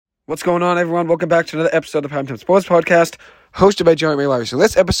What's going on, everyone? Welcome back to another episode of the Primetime Sports Podcast, hosted by Jeremy Larry. So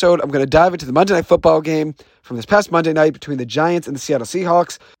this episode, I'm going to dive into the Monday Night Football game from this past Monday night between the Giants and the Seattle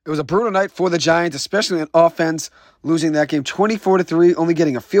Seahawks. It was a brutal night for the Giants, especially on offense, losing that game 24-3, only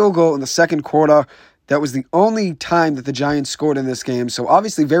getting a field goal in the second quarter. That was the only time that the Giants scored in this game, so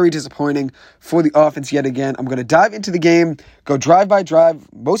obviously very disappointing for the offense yet again. I'm going to dive into the game, go drive by drive,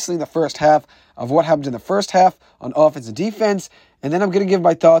 mostly in the first half, of what happened in the first half on offense and defense, and then I'm going to give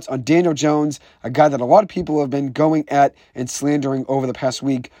my thoughts on Daniel Jones, a guy that a lot of people have been going at and slandering over the past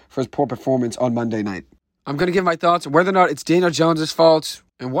week for his poor performance on Monday night. I'm going to give my thoughts on whether or not it's Daniel Jones' fault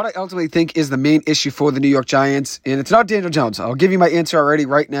and what I ultimately think is the main issue for the New York Giants. And it's not Daniel Jones. I'll give you my answer already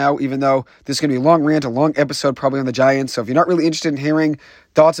right now, even though this is going to be a long rant, a long episode probably on the Giants. So if you're not really interested in hearing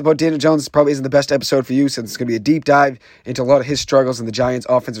thoughts about Daniel Jones, this probably isn't the best episode for you, since it's going to be a deep dive into a lot of his struggles and the Giants'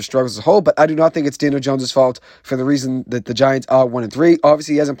 offensive struggles as a whole. But I do not think it's Daniel Jones' fault for the reason that the Giants are 1-3.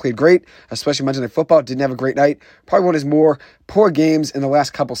 Obviously, he hasn't played great, especially Monday Night Football. Didn't have a great night. Probably one of his more poor games in the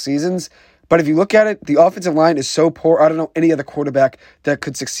last couple seasons. But if you look at it, the offensive line is so poor, I don't know any other quarterback that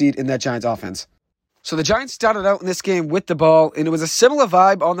could succeed in that Giants offense. So the Giants started out in this game with the ball, and it was a similar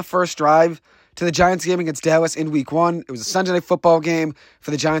vibe on the first drive to the Giants game against Dallas in Week 1. It was a Sunday Night Football game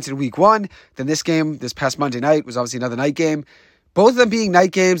for the Giants in Week 1. Then this game, this past Monday night, was obviously another night game. Both of them being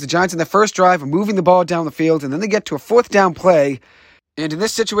night games, the Giants in the first drive are moving the ball down the field, and then they get to a fourth down play. And in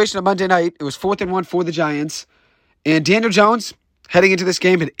this situation on Monday night, it was 4th and 1 for the Giants. And Daniel Jones, heading into this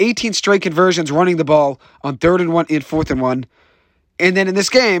game, had 18 straight conversions running the ball on 3rd and 1 and 4th and 1. And then in this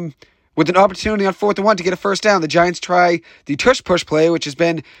game, with an opportunity on 4th and 1 to get a first down, the Giants try the tush-push play, which has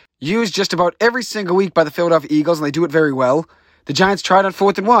been used just about every single week by the Philadelphia Eagles, and they do it very well. The Giants tried on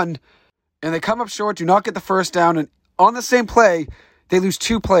 4th and 1, and they come up short, do not get the first down, and on the same play, they lose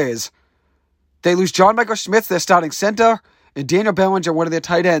two players. They lose John Michael Schmitz, their starting center, and Daniel Bellinger, one of their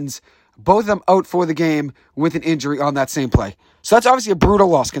tight ends, both of them out for the game with an injury on that same play. So that's obviously a brutal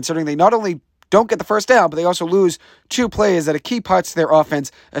loss, considering they not only don't get the first down, but they also lose two players that are key parts to their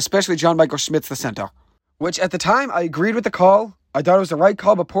offense, especially John Michael Schmitz, the center. Which at the time, I agreed with the call. I thought it was the right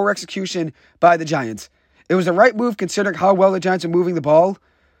call, but poor execution by the Giants. It was the right move considering how well the Giants are moving the ball,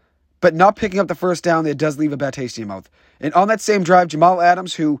 but not picking up the first down there does leave a bad taste in your mouth. And on that same drive, Jamal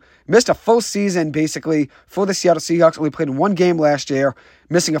Adams, who missed a full season basically for the Seattle Seahawks, only played in one game last year,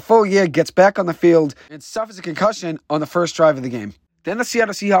 missing a full year, gets back on the field and suffers a concussion on the first drive of the game. Then the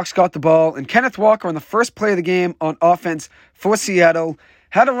Seattle Seahawks got the ball, and Kenneth Walker on the first play of the game on offense for Seattle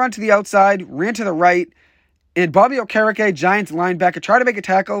had a run to the outside, ran to the right, and Bobby Okereke, Giants linebacker, tried to make a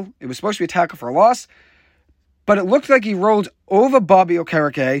tackle. It was supposed to be a tackle for a loss, but it looked like he rolled over Bobby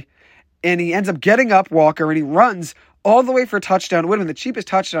Okereke, and he ends up getting up, Walker, and he runs all the way for a touchdown. It would have been the cheapest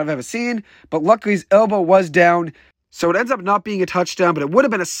touchdown I've ever seen, but luckily his elbow was down, so it ends up not being a touchdown, but it would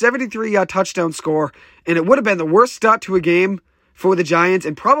have been a 73-yard touchdown score, and it would have been the worst start to a game for the Giants,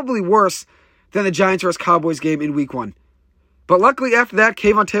 and probably worse than the Giants vs. Cowboys game in Week 1. But luckily after that,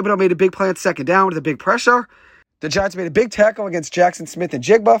 Kayvon Thibodeau made a big play on second down with a big pressure. The Giants made a big tackle against Jackson Smith and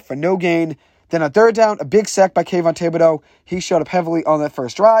Jigba for no gain. Then on third down, a big sack by Kayvon Thibodeau. He showed up heavily on that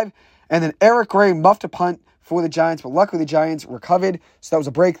first drive. And then Eric Gray muffed a punt for the Giants, but luckily the Giants recovered, so that was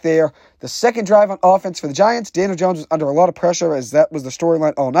a break there. The second drive on offense for the Giants, Daniel Jones was under a lot of pressure, as that was the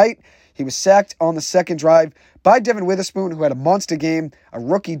storyline all night. He was sacked on the second drive by Devin Witherspoon, who had a monster game, a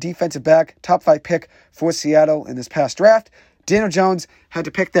rookie defensive back, top 5 pick for Seattle in this past draft. Daniel Jones had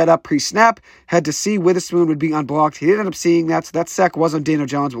to pick that up pre-snap, had to see Witherspoon would be unblocked. He didn't end up seeing that, so that sack was on Daniel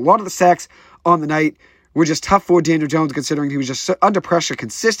Jones. But a lot of the sacks on the night were just tough for Daniel Jones, considering he was just under pressure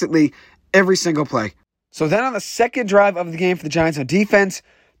consistently every single play. So then on the second drive of the game for the Giants on defense,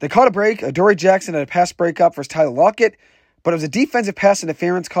 they caught a break. Adoree Jackson had a pass breakup versus Tyler Lockett, but it was a defensive pass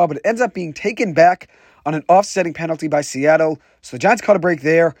interference call, but it ends up being taken back on an offsetting penalty by Seattle. So the Giants caught a break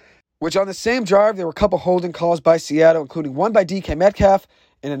there, which on the same drive, there were a couple holding calls by Seattle, including one by DK Metcalf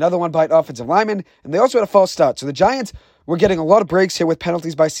and another one by an offensive lineman, and they also had a false start. So the Giants were getting a lot of breaks here with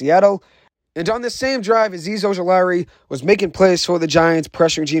penalties by Seattle. And on this same drive, Azeez Ojulari was making plays for the Giants,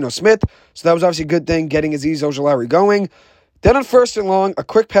 pressuring Geno Smith. So that was obviously a good thing, getting Azeez Ojulari going. Then on 1st and long, a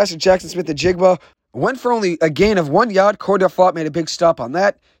quick pass to Jackson Smith and Jigba went for only a gain of 1 yard. Cordell Flott made a big stop on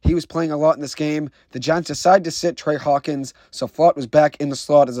that. He was playing a lot in this game. The Giants decided to sit Trey Hawkins, so Flott was back in the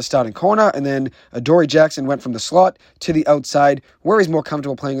slot as a starting corner, and then Adoree Jackson went from the slot to the outside, where he's more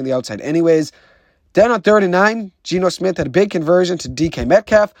comfortable playing on the outside anyways. Then on 3rd and 9, Geno Smith had a big conversion to DK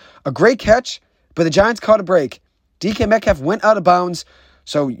Metcalf. A great catch, but the Giants caught a break. DK Metcalf went out of bounds.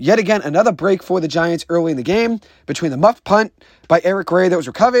 So yet again, another break for the Giants early in the game between the muffed punt by Eric Gray that was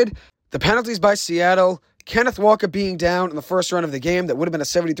recovered, the penalties by Seattle, Kenneth Walker being down in the first run of the game. That would have been a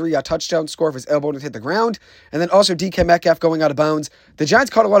 73-yard touchdown score if his elbow didn't hit the ground. And then also DK Metcalf going out of bounds. The Giants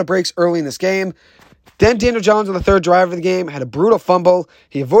caught a lot of breaks early in this game. Then Daniel Jones on the third drive of the game had a brutal fumble.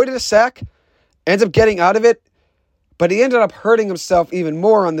 He avoided a sack, ends up getting out of it, but he ended up hurting himself even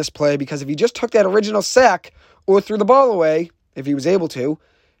more on this play because if he just took that original sack or threw the ball away, if he was able to,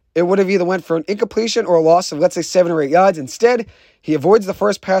 it would have either went for an incompletion or a loss of, let's say, 7 or 8 yards. Instead, he avoids the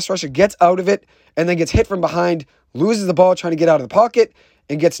first pass rusher, gets out of it, and then gets hit from behind, loses the ball trying to get out of the pocket,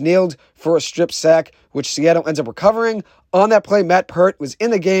 and gets nailed for a strip sack, which Seattle ends up recovering. On that play, Matt Peart was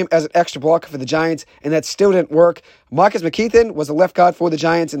in the game as an extra blocker for the Giants, and that still didn't work. Marcus McKeithen was the left guard for the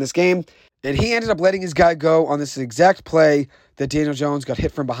Giants in this game, and he ended up letting his guy go on this exact play that Daniel Jones got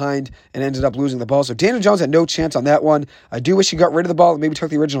hit from behind and ended up losing the ball. So Daniel Jones had no chance on that one. I do wish he got rid of the ball and maybe took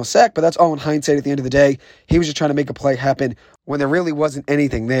the original sack, but that's all in hindsight at the end of the day. He was just trying to make a play happen when there really wasn't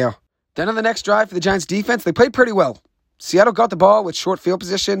anything there. Then on the next drive for the Giants defense, they played pretty well. Seattle got the ball with short field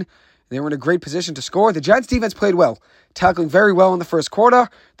position. They were in a great position to score. The Giants defense played well, tackling very well in the first quarter.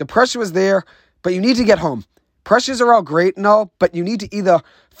 The pressure was there, but you need to get home. Pressures are all great and all, but you need to either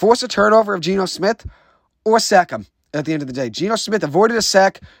force a turnover of Geno Smith or sack him at the end of the day. Geno Smith avoided a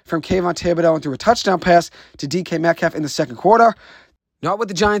sack from Kayvon Thibodeau and threw a touchdown pass to DK Metcalf in the second quarter. Not what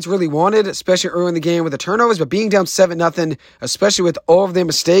the Giants really wanted, especially early in the game with the turnovers, but being down 7-0, especially with all of their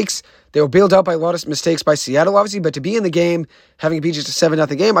mistakes. They were bailed out by a lot of mistakes by Seattle, obviously, but to be in the game, having it be just a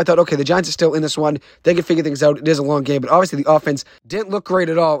 7-0 game, I thought, okay, the Giants are still in this one. They can figure things out. It is a long game, but obviously the offense didn't look great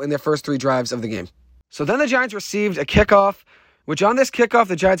at all in their first 3 drives of the game. So then the Giants received a kickoff, which on this kickoff,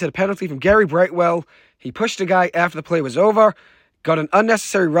 the Giants had a penalty from Gary Brightwell. He pushed a guy after the play was over, got an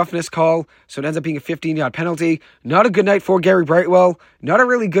unnecessary roughness call, so it ends up being a 15-yard penalty. Not a good night for Gary Brightwell. Not a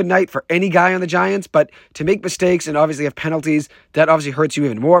really good night for any guy on the Giants, but to make mistakes and obviously have penalties, that obviously hurts you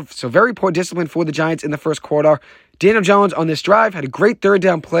even more. So very poor discipline for the Giants in the first quarter. Daniel Jones on this drive had a great third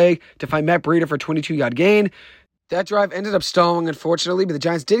down play to find Matt Breida for a 22-yard gain. That drive ended up stalling, unfortunately, but the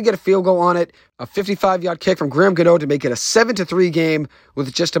Giants did get a field goal on it, a 55-yard kick from Graham Gano to make it a 7-3 game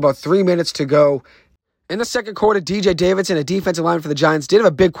with just about 3 minutes to go. In the second quarter, DJ Davidson, a defensive lineman for the Giants, did have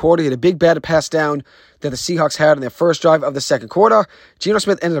a big quarter. He had a big batted pass down that the Seahawks had in their first drive of the second quarter. Geno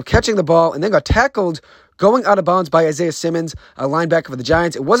Smith ended up catching the ball and then got tackled going out of bounds by Isaiah Simmons, a linebacker for the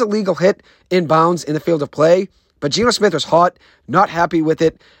Giants. It was a legal hit in bounds in the field of play, but Geno Smith was hot, not happy with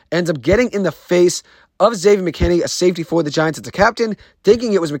it, ends up getting in the face of Xavier McKinney, a safety for the Giants as a captain,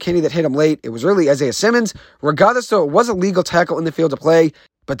 thinking it was McKinney that hit him late. It was really Isaiah Simmons. Regardless, though, it was a legal tackle in the field of play.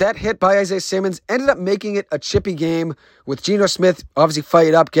 But that hit by Isaiah Simmons ended up making it a chippy game with Geno Smith obviously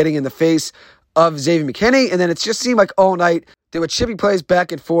fired up, getting in the face of Xavier McKinney. And then it just seemed like all night there were chippy plays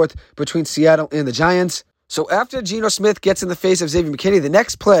back and forth between Seattle and the Giants. So after Geno Smith gets in the face of Xavier McKinney, the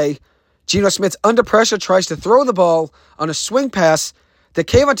next play, Geno Smith's under pressure tries to throw the ball on a swing pass that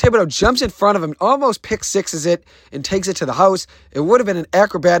Kayvon Thibodeau jumps in front of him, almost pick sixes it, and takes it to the house. It would have been an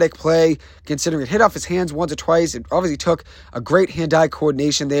acrobatic play, considering it hit off his hands once or twice. It obviously took a great hand-eye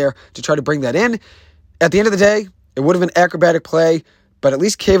coordination there to try to bring that in. At the end of the day, it would have been an acrobatic play, but at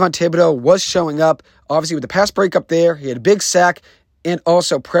least Kayvon Thibodeau was showing up. Obviously, with the pass breakup there, he had a big sack and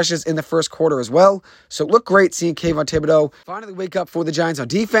also pressures in the first quarter as well. So it looked great seeing Kayvon Thibodeau finally wake up for the Giants on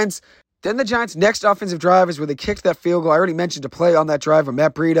defense. Then the Giants' next offensive drive is where they kicked that field goal. I already mentioned a play on that drive where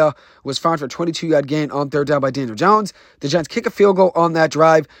Matt Breida was found for a 22-yard gain on third down by Daniel Jones. The Giants kick a field goal on that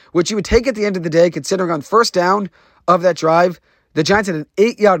drive, which you would take at the end of the day, considering on first down of that drive, the Giants had an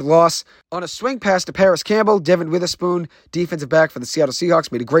 8-yard loss on a swing pass to Paris Campbell. Devin Witherspoon, defensive back for the Seattle Seahawks,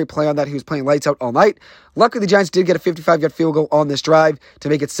 made a great play on that. He was playing lights out all night. Luckily, the Giants did get a 55-yard field goal on this drive to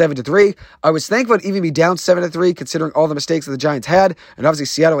make it 7-3. I was thankful to even be down 7-3, considering all the mistakes that the Giants had. And obviously,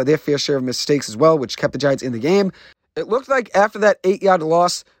 Seattle had their fair share of mistakes as well, which kept the Giants in the game. It looked like after that 8-yard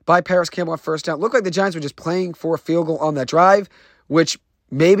loss by Paris Campbell on first down, it looked like the Giants were just playing for a field goal on that drive, which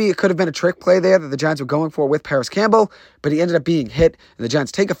maybe it could have been a trick play there that the Giants were going for with Paris Campbell, but he ended up being hit, and the Giants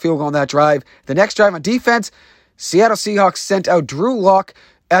take a field goal on that drive. The next drive on defense, Seattle Seahawks sent out Drew Lock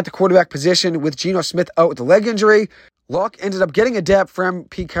at the quarterback position with Geno Smith out with a leg injury. Lock ended up getting a dap from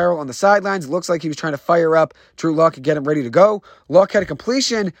Pete Carroll on the sidelines. It looks like he was trying to fire up Drew Lock and get him ready to go. Lock had a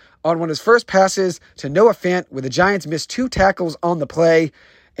completion on one of his first passes to Noah Fant, where the Giants missed 2 tackles on the play,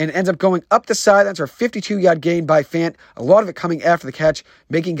 and ends up going up the sidelines for a 52-yard gain by Fant, a lot of it coming after the catch,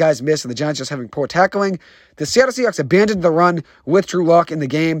 making guys miss, and the Giants just having poor tackling. The Seattle Seahawks abandoned the run with Drew Lock in the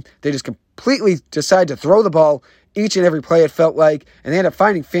game. They just completely decided to throw the ball each and every play, it felt like, and they ended up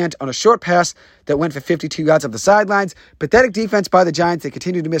finding Fant on a short pass that went for 52 yards up the sidelines. Pathetic defense by the Giants. They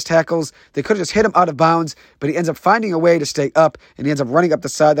continued to miss tackles. They could have just hit him out of bounds, but he ends up finding a way to stay up, and he ends up running up the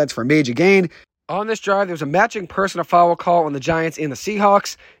sidelines for a major gain. On this drive, there was a matching personal foul call on the Giants and the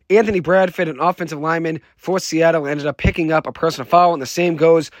Seahawks. Anthony Bradford, an offensive lineman for Seattle, ended up picking up a personal foul, and the same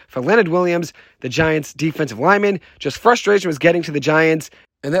goes for Leonard Williams, the Giants' defensive lineman. Just frustration was getting to the Giants,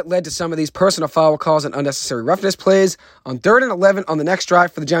 and that led to some of these personal foul calls and unnecessary roughness plays. On 3rd and 11 on the next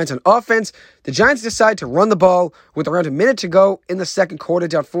drive for the Giants on offense, the Giants decided to run the ball with around a minute to go in the second quarter,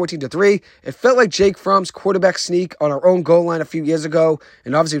 down 14-3. It felt like Jake Fromm's quarterback sneak on our own goal line a few years ago,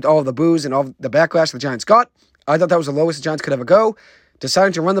 and obviously with all of the boos and all the backlash the Giants got, I thought that was the lowest the Giants could ever go.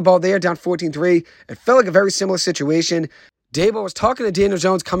 Deciding to run the ball there, down 14-3. It felt like a very similar situation. Dabo was talking to Daniel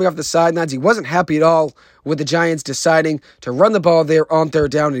Jones coming off the sidelines. He wasn't happy at all with the Giants deciding to run the ball there on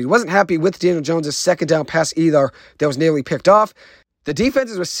 3rd down, and he wasn't happy with Daniel Jones' second down pass either that was nearly picked off. The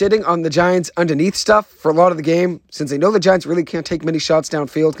defenses were sitting on the Giants underneath stuff for a lot of the game, since they know the Giants really can't take many shots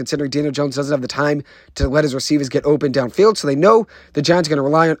downfield, considering Daniel Jones doesn't have the time to let his receivers get open downfield, so they know the Giants are going to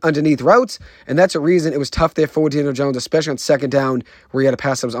rely on underneath routes, and that's a reason it was tough there for Daniel Jones, especially on second down, where he had a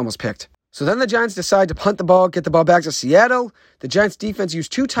pass that was almost picked. So then the Giants decide to punt the ball, get the ball back to Seattle. The Giants defense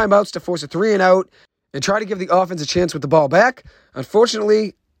used 2 timeouts to force a 3-and-out and try to give the offense a chance with the ball back.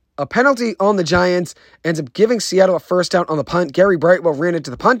 Unfortunately, a penalty on the Giants ends up giving Seattle a first down on the punt. Gary Brightwell ran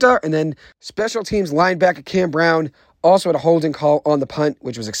into the punter, and then special teams linebacker Cam Brown also had a holding call on the punt,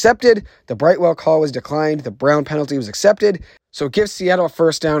 which was accepted. The Brightwell call was declined. The Brown penalty was accepted. So it gives Seattle a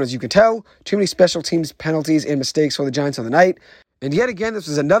first down, as you can tell. Too many special teams penalties and mistakes for the Giants on the night. And yet again, this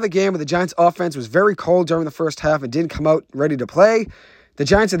was another game where the Giants' offense was very cold during the first half and didn't come out ready to play. The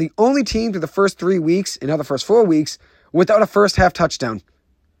Giants are the only team through the first 3 weeks, and now the first 4 weeks, without a first-half touchdown.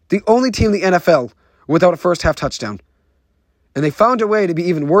 The only team in the NFL without a first-half touchdown. And they found a way to be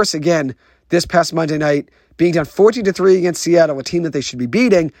even worse again this past Monday night, being down 14-3 against Seattle, a team that they should be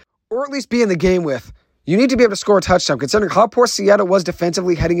beating, or at least be in the game with. You need to be able to score a touchdown, considering how poor Seattle was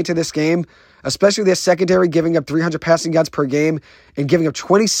defensively heading into this game, especially their secondary giving up 300 passing yards per game and giving up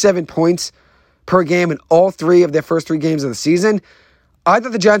 27 points per game in all 3 of their first 3 games of the season. I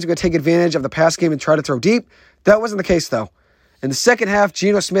thought the Giants were going to take advantage of the pass game and try to throw deep. That wasn't the case, though. In the second half,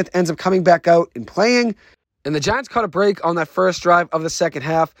 Geno Smith ends up coming back out and playing, and the Giants caught a break on that first drive of the second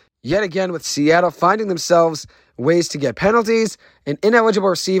half, yet again with Seattle finding themselves ways to get penalties, an ineligible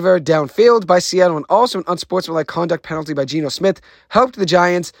receiver downfield by Seattle, and also an unsportsmanlike conduct penalty by Geno Smith helped the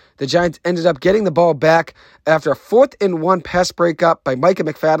Giants. The Giants ended up getting the ball back after a 4th-and-1 pass breakup by Micah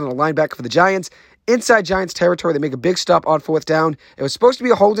McFadden, a linebacker for the Giants. Inside Giants territory, they make a big stop on 4th down. It was supposed to be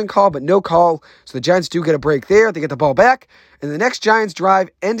a holding call, but no call, so the Giants do get a break there. They get the ball back, and the next Giants drive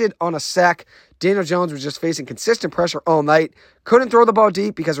ended on a sack. Daniel Jones was just facing consistent pressure all night. Couldn't throw the ball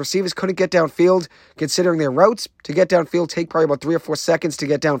deep because receivers couldn't get downfield, considering their routes to get downfield take probably about 3 or 4 seconds to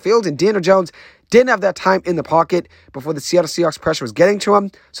get downfield, and Daniel Jones didn't have that time in the pocket before the Seattle Seahawks pressure was getting to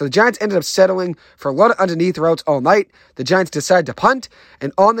him. So the Giants ended up settling for a lot of underneath routes all night. The Giants decided to punt,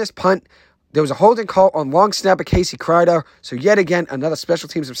 and on this punt, there was a holding call on long snapper Casey Kreider. So yet again, another special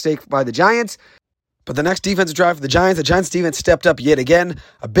teams mistake by the Giants. But the next defensive drive for the Giants defense stepped up yet again.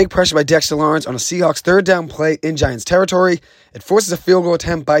 A big pressure by Dexter Lawrence on a Seahawks 3rd down play in Giants territory. It forces a field goal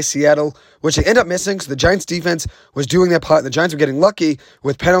attempt by Seattle, which they end up missing. So the Giants defense was doing their part. The Giants were getting lucky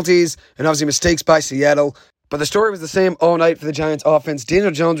with penalties and obviously mistakes by Seattle. But the story was the same all night for the Giants offense.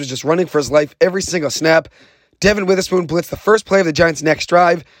 Daniel Jones was just running for his life every single snap. Devin Witherspoon blitzed the first play of the Giants' next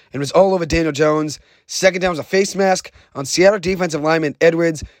drive and was all over Daniel Jones. Second down was a face mask on Seattle defensive lineman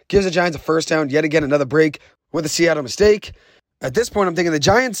Edwards. Gives the Giants a first down. Yet again, another break with a Seattle mistake. At this point, I'm thinking the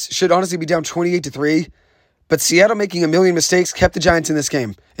Giants should honestly be down 28-3. But Seattle making a million mistakes kept the Giants in this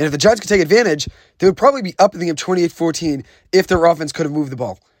game. And if the Giants could take advantage, they would probably be up in the game 28-14 if their offense could have moved the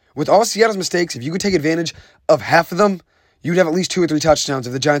ball. With all Seattle's mistakes, if you could take advantage of half of them, you'd have at least 2 or 3 touchdowns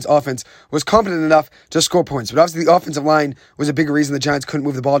if the Giants' offense was competent enough to score points. But obviously, the offensive line was a big reason the Giants couldn't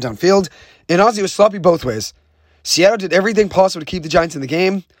move the ball downfield. And honestly, it was sloppy both ways. Seattle did everything possible to keep the Giants in the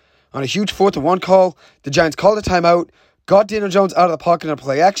game. On a huge 4th-and-1 call, the Giants called a timeout, got Daniel Jones out of the pocket on a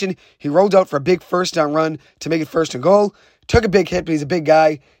play action. He rolled out for a big first down run to make it 1st and goal. Took a big hit, but he's a big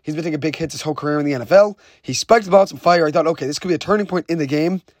guy. He's been taking big hits his whole career in the NFL. He spiked the ball with some fire. I thought, okay, this could be a turning point in the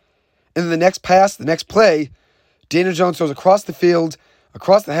game. And then the next pass, the next play, Daniel Jones throws across the field,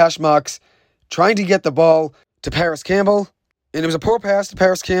 across the hash marks, trying to get the ball to Paris Campbell. And it was a poor pass to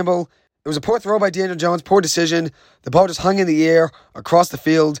Paris Campbell. It was a poor throw by Daniel Jones, poor decision. The ball just hung in the air across the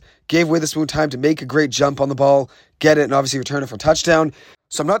field, gave Witherspoon time to make a great jump on the ball, get it, and obviously return it for a touchdown.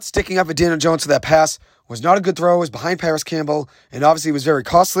 So I'm not sticking up for Daniel Jones for that pass. It was not a good throw. It was behind Paris Campbell, and obviously it was very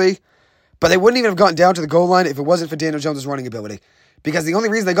costly. But they wouldn't even have gotten down to the goal line if it wasn't for Daniel Jones' running ability. Because the only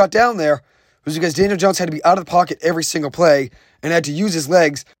reason they got down there was because Daniel Jones had to be out of the pocket every single play and had to use his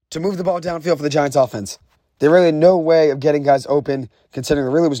legs to move the ball downfield for the Giants offense. There really had no way of getting guys open, considering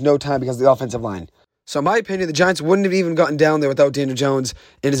there really was no time because of the offensive line. So in my opinion, the Giants wouldn't have even gotten down there without Daniel Jones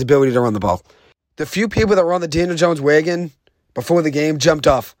and his ability to run the ball. The few people that were on the Daniel Jones wagon before the game jumped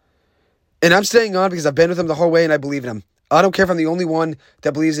off. And I'm staying on because I've been with him the whole way and I believe in him. I don't care if I'm the only one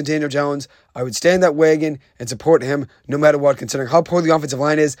that believes in Daniel Jones. I would stay in that wagon and support him no matter what, considering how poor the offensive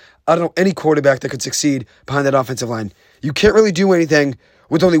line is. I don't know any quarterback that could succeed behind that offensive line. You can't really do anything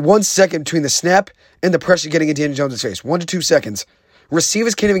with only 1 second between the snap and the pressure getting in Daniel Jones' face. 1 to 2 seconds.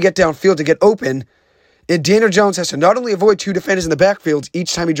 Receivers can't even get downfield to get open, and Daniel Jones has to not only avoid 2 defenders in the backfield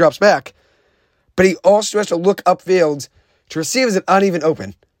each time he drops back, but he also has to look upfield to receivers that aren't even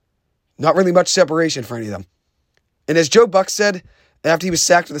open. Not really much separation for any of them. And as Joe Buck said, after he was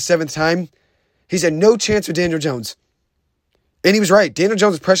sacked for the 7th time, he said no chance with Daniel Jones. And he was right. Daniel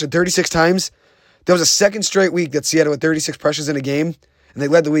Jones was pressured 36 times. There was a second straight week that Seattle had 36 pressures in a game, and they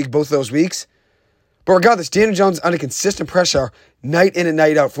led the league both of those weeks. But regardless, Daniel Jones under consistent pressure night in and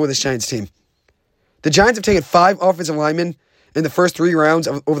night out for this Giants team. The Giants have taken 5 offensive linemen in the first 3 rounds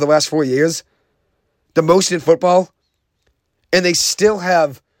over the last 4 years, the most in football, and they still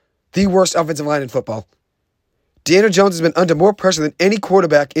have the worst offensive line in football. Daniel Jones has been under more pressure than any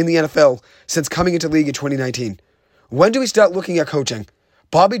quarterback in the NFL since coming into the league in 2019. When do we start looking at coaching?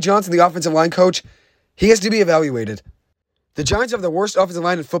 Bobby Johnson, the offensive line coach, he has to be evaluated. The Giants have the worst offensive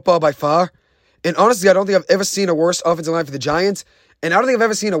line in football by far, and honestly, I don't think I've ever seen a worse offensive line for the Giants, and I don't think I've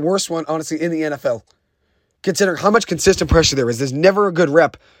ever seen a worse one, honestly, in the NFL. Considering how much consistent pressure there is, there's never a good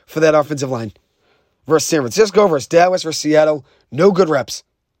rep for that offensive line. Versus San Francisco, versus Dallas, versus Seattle, no good reps.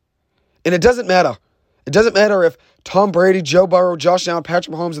 And it doesn't matter. It doesn't matter if Tom Brady, Joe Burrow, Josh Allen,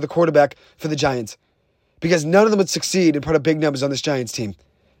 Patrick Mahomes are the quarterback for the Giants. Because none of them would succeed and put up big numbers on this Giants team.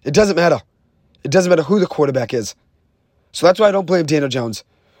 It doesn't matter. It doesn't matter who the quarterback is. So that's why I don't blame Daniel Jones.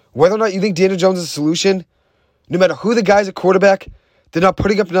 Whether or not you think Daniel Jones is a solution, no matter who the guy's at quarterback, they're not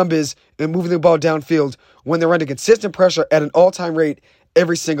putting up numbers and moving the ball downfield when they're under consistent pressure at an all-time rate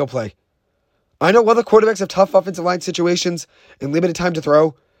every single play. I know other quarterbacks have tough offensive line situations and limited time to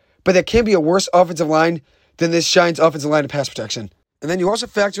throw, but there can't be a worse offensive line than this Giants offensive line in pass protection. And then you also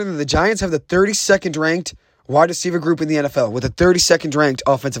factor in that the Giants have the 32nd ranked wide receiver group in the NFL with a 32nd ranked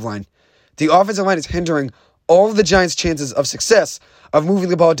offensive line. The offensive line is hindering all of the Giants' chances of success of moving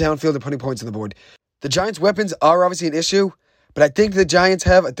the ball downfield and putting points on the board. The Giants' weapons are obviously an issue, but I think the Giants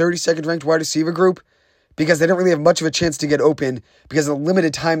have a 32nd ranked wide receiver group because they don't really have much of a chance to get open because of the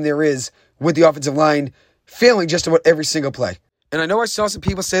limited time there is with the offensive line failing just about every single play. And I know I saw some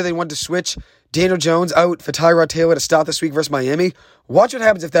people say they wanted to switch Daniel Jones out for Tyrod Taylor to start this week versus Miami. Watch what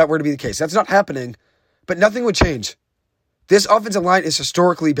happens if that were to be the case. That's not happening, but nothing would change. This offensive line is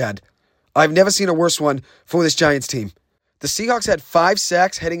historically bad. I've never seen a worse one for this Giants team. The Seahawks had 5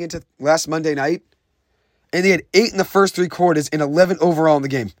 sacks heading into last Monday night, and they had 8 in the first 3 quarters and 11 overall in the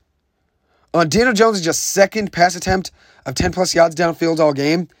game. On Daniel Jones' just second pass attempt of 10-plus yards downfield all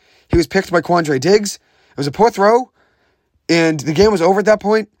game, he was picked by Quandre Diggs. It was a poor throw, and the game was over at that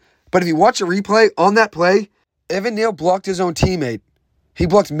point. But if you watch a replay on that play, Evan Neal blocked his own teammate. He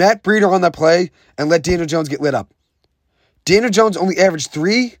blocked Matt Breida on that play and let Daniel Jones get lit up. Daniel Jones only averaged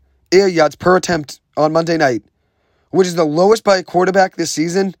 3 air yards per attempt on Monday night, which is the lowest by a quarterback this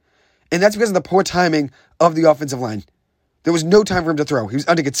season, and that's because of the poor timing of the offensive line. There was no time for him to throw. He was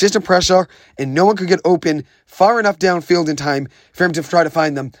under consistent pressure, and no one could get open far enough downfield in time for him to try to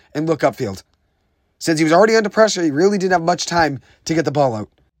find them and look upfield. Since he was already under pressure, he really didn't have much time to get the ball out.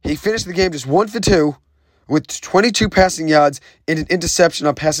 He finished the game just 1 for 2 with 22 passing yards and an interception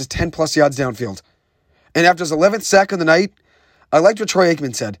on passes 10-plus yards downfield. And after his 11th sack of the night, I liked what Troy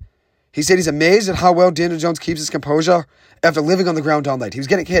Aikman said. He said he's amazed at how well Daniel Jones keeps his composure after living on the ground all night. He was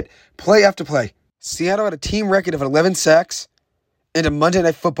getting hit play after play. Seattle had a team record of 11 sacks and a Monday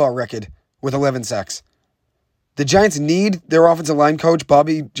Night Football record with 11 sacks. The Giants need their offensive line coach,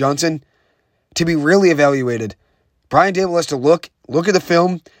 Bobby Johnson, to be really evaluated. Brian Daboll has to look at the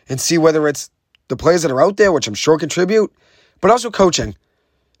film and see whether it's the players that are out there, which I'm sure contribute, but also coaching.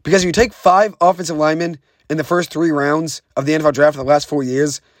 Because if you take 5 offensive linemen in the first 3 rounds of the NFL draft in the last 4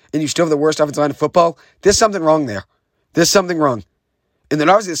 years, and you still have the worst offensive line in football, there's something wrong there. There's something wrong. And then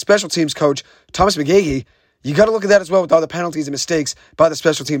obviously the special teams coach, Thomas McGaughey, you got to look at that as well with all the penalties and mistakes by the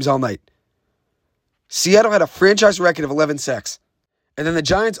special teams all night. Seattle had a franchise record of 11 sacks. And then the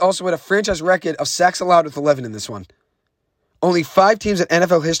Giants also had a franchise record of sacks allowed with 11 in this one. Only 5 teams in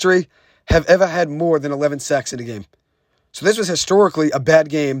NFL history have ever had more than 11 sacks in a game. So this was historically a bad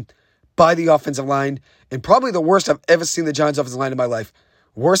game by the offensive line, and probably the worst I've ever seen the Giants offensive line in my life.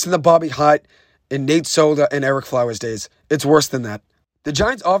 Worse than the Bobby Hart and Nate Solder and Eric Flowers days. It's worse than that. The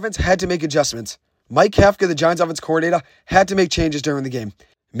Giants offense had to make adjustments. Mike Kafka, the Giants offense coordinator, had to make changes during the game.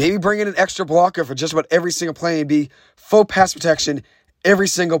 Maybe bring in an extra blocker for just about every single play and be full pass protection every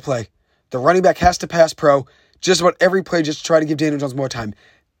single play. The running back has to pass pro just about every play just to try to give Daniel Jones more time.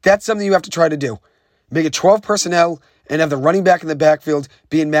 That's something you have to try to do. Make it 12 personnel and have the running back in the backfield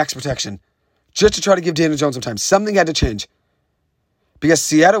be in max protection just to try to give Daniel Jones some time. Something had to change. Because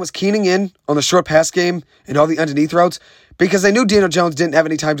Seattle was keening in on the short pass game and all the underneath routes because they knew Daniel Jones didn't have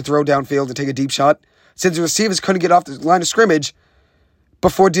any time to throw downfield and take a deep shot since the receivers couldn't get off the line of scrimmage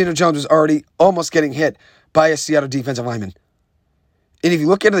before Daniel Jones was already almost getting hit by a Seattle defensive lineman. And if you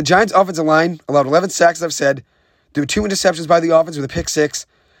look at the Giants' offensive line, allowed 11 sacks, as I've said. There were 2 interceptions by the offense with a pick 6,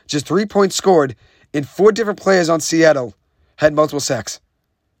 just 3 points scored, and 4 different players on Seattle had multiple sacks.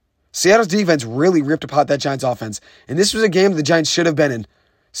 Seattle's defense really ripped apart that Giants offense, and this was a game the Giants should have been in.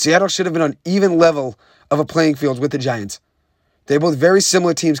 Seattle should have been on even level of a playing field with the Giants. They're both very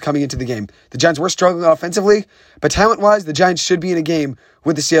similar teams coming into the game. The Giants were struggling offensively, but talent-wise, the Giants should be in a game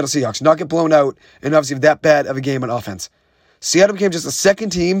with the Seattle Seahawks, not get blown out, and obviously that bad of a game on offense. Seattle became just the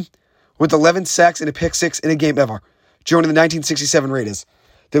second team with 11 sacks and a pick 6 in a game ever, joining the 1967 Raiders.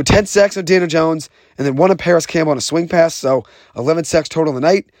 There were 10 sacks on Daniel Jones, and then 1 on Paris Campbell on a swing pass, so 11 sacks total in the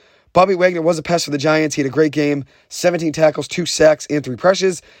night. Bobby Wagner was a pest for the Giants. He had a great game, 17 tackles, 2 sacks, and 3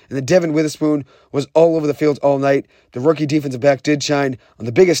 pressures. And then Devin Witherspoon was all over the field all night. The rookie defensive back did shine on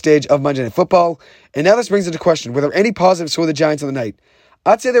the biggest stage of Monday Night Football. And now this brings into question, were there any positives for the Giants on the night?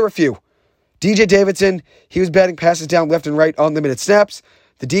 I'd say there were a few. DJ Davidson, he was batting passes down left and right on limited snaps.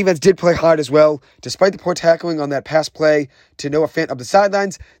 The defense did play hard as well. Despite the poor tackling on that pass play to Noah Fant up the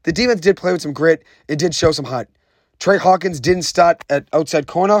sidelines, the defense did play with some grit and did show some heart. Trey Hawkins didn't start at outside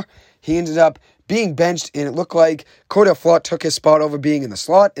corner. He ended up being benched, and it looked like Cordell Flott took his spot over being in the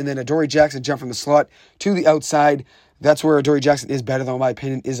slot, and then Adoree Jackson jumped from the slot to the outside. That's where Adoree Jackson is better, though, in my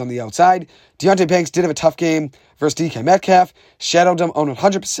opinion, is on the outside. Deontay Banks did have a tough game versus DK Metcalf. Shadowed him on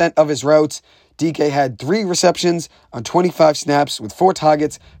 100% of his routes. DK had 3 receptions on 25 snaps with 4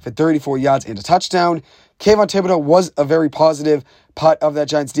 targets for 34 yards and a touchdown. Kayvon Thibodeau was a very positive part of that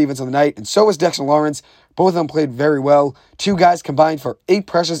Giants defense on the night, and so was Dexter Lawrence. Both of them played very well. 2 guys combined for 8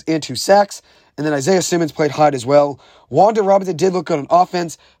 pressures and 2 sacks, and then Isaiah Simmons played hard as well. Wanda Robinson did look good on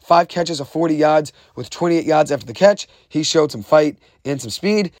offense, 5 catches of 40 yards with 28 yards after the catch. He showed some fight and some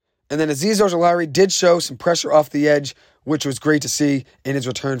speed. And then Azeez Ojulari did show some pressure off the edge, which was great to see in his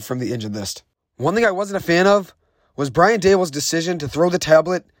return from the injured list. One thing I wasn't a fan of was Brian Daboll's decision to throw the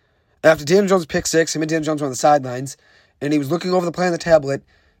tablet after Daniel Jones picked 6. Him and Daniel Jones were on the sidelines, and he was looking over the play on the tablet,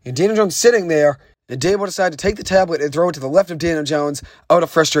 and Daniel Jones sitting there, and Daboll decided to take the tablet and throw it to the left of Daniel Jones out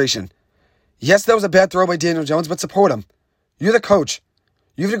of frustration. Yes, that was a bad throw by Daniel Jones, but support him. You're the coach.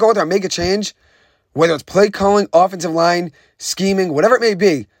 You have to go out there and make a change, whether it's play calling, offensive line, scheming, whatever it may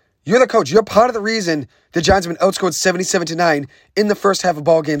be. You're the coach. You're part of the reason the Giants have been outscored 77-9 in the first half of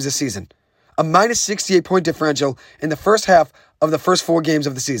ball games this season. A minus 68-point differential in the first half of the first 4 games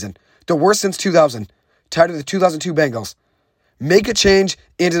of the season. The worst since 2000, tied to the 2002 Bengals. Make a change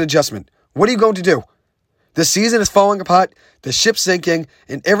and an adjustment. What are you going to do? The season is falling apart, the ship's sinking,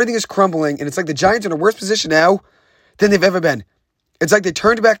 and everything is crumbling, and it's like the Giants are in a worse position now than they've ever been. It's like they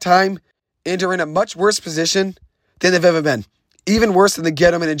turned back time and are in a much worse position than they've ever been. Even worse than the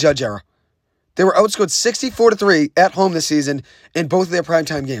Gettleman and Judge era. They were outscored 64-3 at home this season in both of their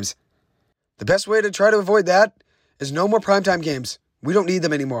primetime games. The best way to try to avoid that is no more primetime games. We don't need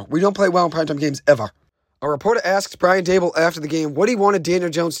them anymore. We don't play well in primetime games ever. A reporter asked Brian Daboll after the game what he wanted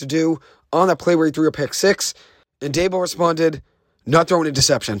Daniel Jones to do on that play where he threw a pick 6, and Daboll responded, not throwing a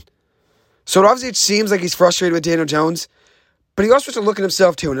deception. So obviously it seems like he's frustrated with Daniel Jones, but he also has to look at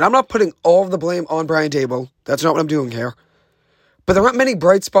himself too. And I'm not putting all of the blame on Brian Daboll. That's not what I'm doing here. But there aren't many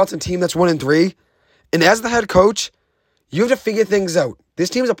bright spots in a team that's 1-3. And as the head coach, you have to figure things out. This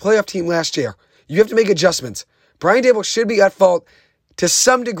team was a playoff team last year. You have to make adjustments. Brian Daboll should be at fault to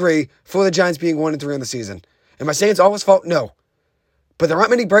some degree for the Giants being 1-3 on the season. Am I saying it's all his fault? No. But there aren't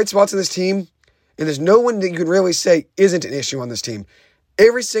many bright spots in this team, and there's no one that you can really say isn't an issue on this team.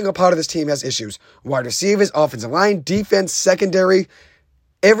 Every single part of this team has issues. Wide receivers, offensive line, defense, secondary.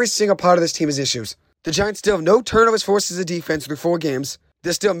 Every single part of this team has issues. The Giants still have no turnovers forced as a defense through 4 games.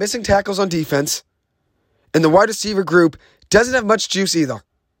 They're still missing tackles on defense. And the wide receiver group doesn't have much juice either.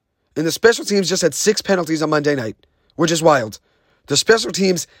 And the special teams just had 6 penalties on Monday night, which is wild. The special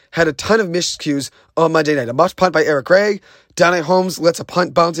teams had a ton of miscues on Monday night. A muff punt by Eric Gray. Donnie Holmes lets a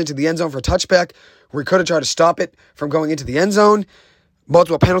punt bounce into the end zone for a touchback where he could have tried to stop it from going into the end zone.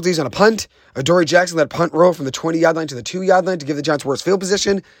 multiple penalties on a punt. Adoree Jackson led a punt roll from the 20-yard line to the 2-yard line to give the Giants worse field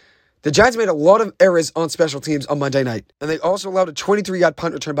position. The Giants made a lot of errors on special teams on Monday night, and they also allowed a 23-yard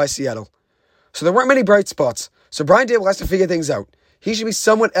punt return by Seattle. So there weren't many bright spots. So Brian Daboll has to figure things out. He should be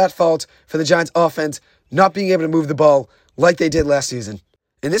somewhat at fault for the Giants' offense not being able to move the ball like they did last season.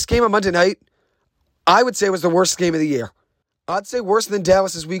 In this game on Monday night, I would say it was the worst game of the year. I'd say worse than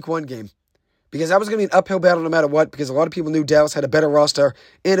Dallas' Week 1 game. Because that was going to be an uphill battle no matter what, because a lot of people knew Dallas had a better roster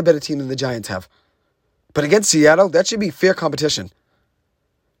and a better team than the Giants have. But against Seattle, that should be fair competition.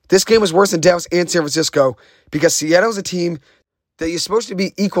 This game was worse than Dallas and San Francisco because Seattle's a team that you're supposed to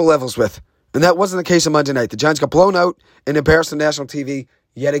be equal levels with. And that wasn't the case on Monday night. The Giants got blown out and embarrassed on national TV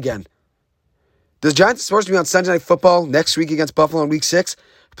yet again. The Giants are supposed to be on Sunday Night Football next week against Buffalo in Week 6.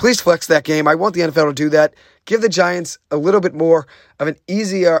 Please flex that game. I want the NFL to do that. Give the Giants a little bit more of an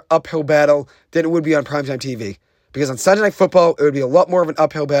easier uphill battle than it would be on primetime TV. Because on Sunday Night Football, it would be a lot more of an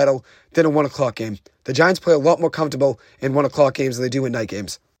uphill battle than a 1 o'clock game. The Giants play a lot more comfortable in 1 o'clock games than they do in night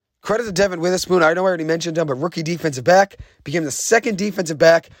games. Credit to Devin Witherspoon. I know I already mentioned him, but rookie defensive back became the second defensive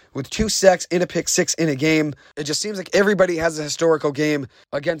back with 2 sacks and a pick 6 in a game. It just seems like everybody has a historical game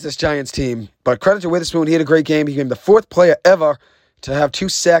against this Giants team. But credit to Witherspoon. He had a great game. He became the 4th player ever to have 2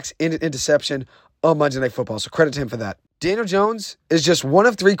 sacks and an interception on Monday Night Football. So credit to him for that. Daniel Jones is just one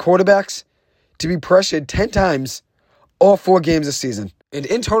of 3 quarterbacks to be pressured 10 times all 4 games this season. And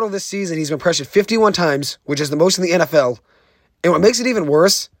in total this season, he's been pressured 51 times, which is the most in the NFL. And what makes it even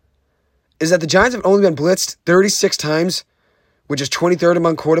worse is that the Giants have only been blitzed 36 times, which is 23rd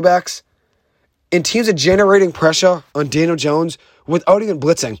among quarterbacks. And teams are generating pressure on Daniel Jones without even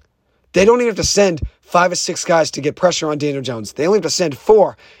blitzing. They don't even have to send 5 or 6 guys to get pressure on Daniel Jones. They only have to send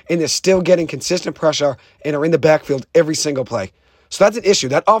 4, and they're still getting consistent pressure and are in the backfield every single play. So that's an issue.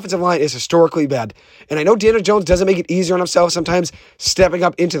 That offensive line is historically bad. And I know Daniel Jones doesn't make it easier on himself sometimes stepping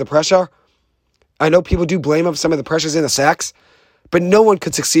up into the pressure. I know people do blame him for some of the pressures in the sacks, but no one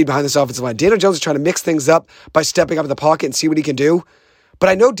could succeed behind this offensive line. Daniel Jones is trying to mix things up by stepping up in the pocket and see what he can do. But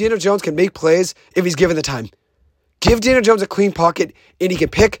I know Daniel Jones can make plays if he's given the time. Give Daniel Jones a clean pocket, and he can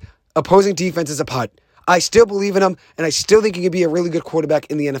pick opposing defenses apart. I still believe in him, and I still think he can be a really good quarterback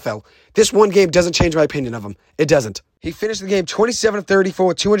in the NFL. This one game doesn't change my opinion of him. It doesn't. He finished the game 27-34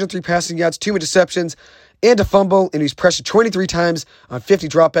 with 203 passing yards, 2 interceptions, and a fumble, and he was pressured 23 times on 50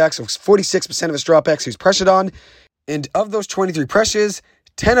 dropbacks. It was 46% of his dropbacks he was pressured on. And of those 23 pressures,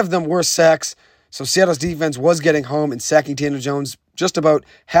 10 of them were sacks. So Seattle's defense was getting home and sacking Daniel Jones just about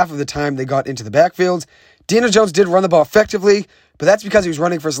half of the time they got into the backfield. Daniel Jones did run the ball effectively, but that's because he was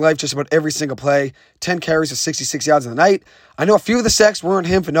running for his life just about every single play. 10 carries for 66 yards in the night. I know a few of the sacks were on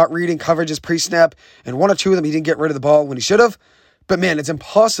him for not reading coverages pre-snap, and 1 or 2 of them he didn't get rid of the ball when he should have. But man, it's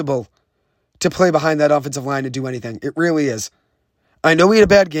impossible to play behind that offensive line and do anything. It really is. I know he had a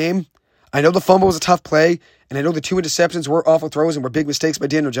bad game. I know the fumble was a tough play, and I know the 2 interceptions were awful throws and were big mistakes by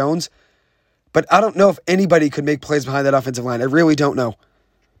Daniel Jones. But I don't know if anybody could make plays behind that offensive line. I really don't know.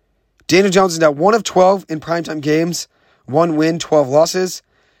 Daniel Jones is now 1 of 12 in primetime games. 1 win, 12 losses.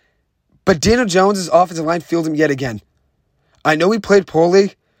 But Daniel Jones' offensive line failed him yet again. I know he played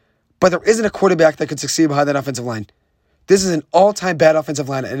poorly, but there isn't a quarterback that could succeed behind that offensive line. This is an all-time bad offensive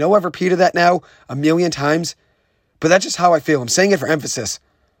line. I know I've repeated that now a million times, but that's just how I feel. I'm saying it for emphasis.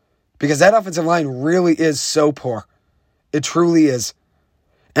 Because that offensive line really is so poor. It truly is.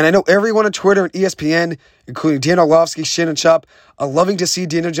 And I know everyone on Twitter and ESPN, including Dan Orlovsky, Shannon Sharp, are loving to see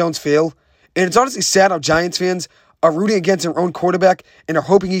Daniel Jones fail. And it's honestly sad how Giants fans are rooting against their own quarterback and are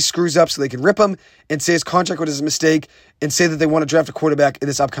hoping he screws up so they can rip him and say his contract was a mistake and say that they want to draft a quarterback in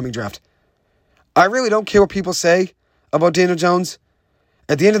this upcoming draft. I really don't care what people say about Daniel Jones.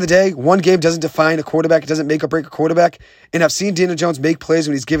 At the end of the day, one game doesn't define a quarterback. It doesn't make or break a quarterback. And I've seen Daniel Jones make plays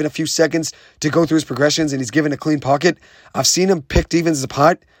when he's given a few seconds to go through his progressions and he's given a clean pocket. I've seen him pick defenses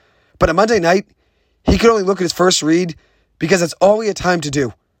apart. But on Monday night, he could only look at his first read because that's all he had time to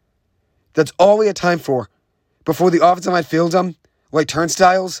do. That's all he had time for before the offensive line failed him like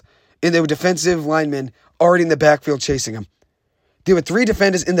turnstiles, and there were defensive linemen already in the backfield chasing him. There were 3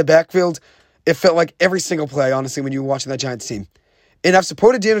 defenders in the backfield. It felt like every single play, honestly, when you were watching that Giants team. And I've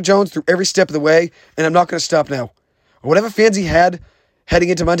supported Daniel Jones through every step of the way, and I'm not going to stop now. Whatever fans he had heading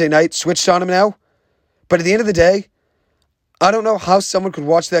into Monday night switched on him now. But at the end of the day, I don't know how someone could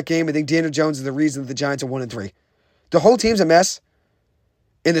watch that game and think Daniel Jones is the reason that the Giants are 1-3. The whole team's a mess,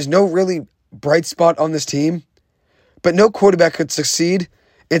 and there's no really bright spot on this team. But no quarterback could succeed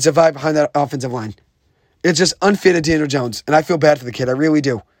and survive behind that offensive line. It's just unfair to Daniel Jones, and I feel bad for the kid. I really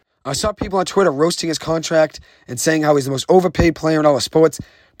do. I saw people on Twitter roasting his contract and saying how he's the most overpaid player in all of sports.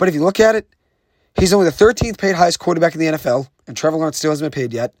 But if you look at it, he's only the 13th paid highest quarterback in the NFL and Trevor Lawrence still hasn't been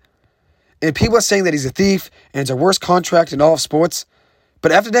paid yet. And people are saying that he's a thief and it's a worst contract in all of sports.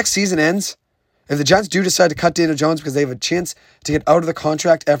 But after next season ends, if the Giants do decide to cut Daniel Jones because they have a chance to get out of the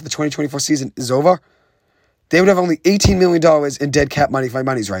contract after the 2024 season is over, they would have only $18 million in dead cap money if my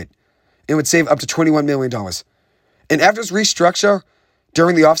money's right. And would save up to $21 million. And after his restructure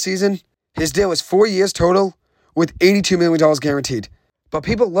during the offseason, his deal is 4 years total with $82 million guaranteed. But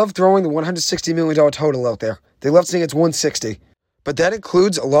people love throwing the $160 million total out there. They love saying it's 160. But that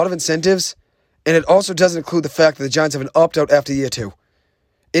includes a lot of incentives, and it also doesn't include the fact that the Giants have an opt-out after year 2.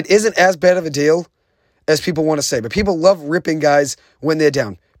 It isn't as bad of a deal as people want to say, but people love ripping guys when they're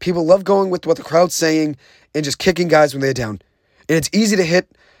down. People love going with what the crowd's saying and just kicking guys when they're down. And it's easy to hit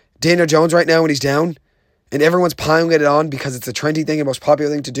Daniel Jones right now when he's down, and everyone's piling it on because it's the trendy thing and most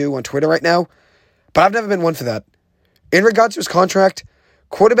popular thing to do on Twitter right now. But I've never been one for that. In regards to his contract,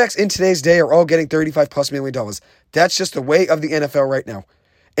 quarterbacks in today's day are all getting $35+ million. That's just the way of the NFL right now.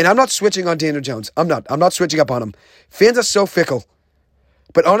 And I'm not switching on Daniel Jones. I'm not switching up on him. Fans are so fickle.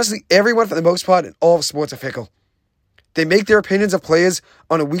 But honestly, everyone for the most part in all of sports are fickle. They make their opinions of players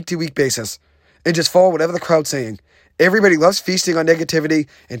on a week-to-week basis and just follow whatever the crowd's saying. Everybody loves feasting on negativity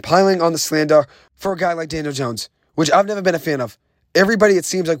and piling on the slander for a guy like Daniel Jones, which I've never been a fan of. Everybody, it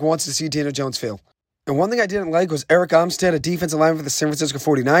seems like, wants to see Daniel Jones fail. And one thing I didn't like was Eric Armstead, a defensive lineman for the San Francisco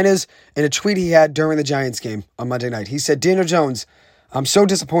 49ers, in a tweet he had during the Giants game on Monday night. He said, "Daniel Jones, I'm so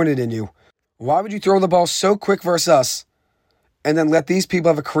disappointed in you. Why would you throw the ball so quick versus us and then let these people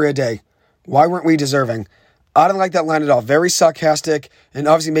have a career day? Why weren't we deserving?" I don't like that line at all. Very sarcastic and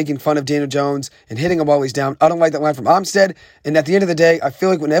obviously making fun of Daniel Jones and hitting him while he's down. I don't like that line from Armstead. And at the end of the day, I feel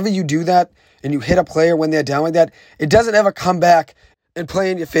like whenever you do that and you hit a player when they're down like that, it doesn't ever come back and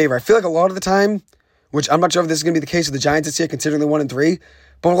play in your favor. I feel like a lot of the time, which I'm not sure if this is going to be the case with the Giants this year, considering they're 1-3,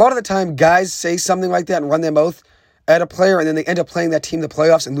 but a lot of the time, guys say something like that and run their mouth at a player, and then they end up playing that team in the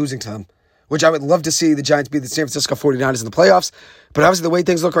playoffs and losing to them, which I would love to see the Giants beat the San Francisco 49ers in the playoffs, but obviously the way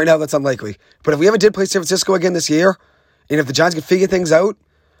things look right now, that's unlikely. But if we ever did play San Francisco again this year, and if the Giants could figure things out,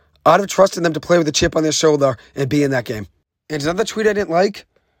 I'd have trusted them to play with a chip on their shoulder and be in that game. And another tweet I didn't like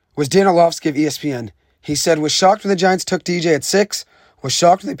was Dan Orlovsky of ESPN. He said, "Was shocked when the Giants took DJ at 6, was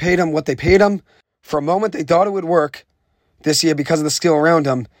shocked when they paid him what they paid him. For a moment, they thought it would work this year because of the skill around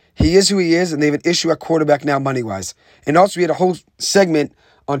him. He is who he is, and they have an issue at quarterback now money-wise." And also, we had a whole segment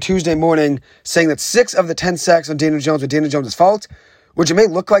on Tuesday morning saying that 6 of the 10 sacks on Daniel Jones were Daniel Jones' fault, which it may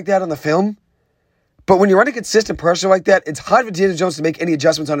look like that on the film. But when you're under consistent pressure like that, it's hard for Daniel Jones to make any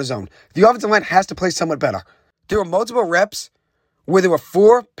adjustments on his own. The offensive line has to play somewhat better. There were multiple reps where there were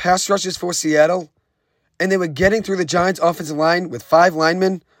 4 pass rushes for Seattle, and they were getting through the Giants' offensive line with 5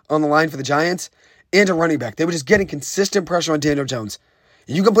 linemen on the line for the Giants and a running back. They were just getting consistent pressure on Daniel Jones.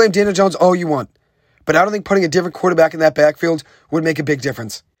 You can blame Daniel Jones all you want, but I don't think putting a different quarterback in that backfield would make a big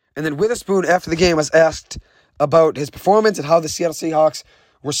difference. And then Witherspoon, after the game, was asked about his performance and how the Seattle Seahawks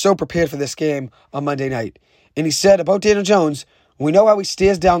were so prepared for this game on Monday night. And he said about Daniel Jones, "We know how he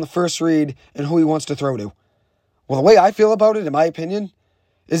stares down the first read and who he wants to throw to." Well, the way I feel about it, in my opinion,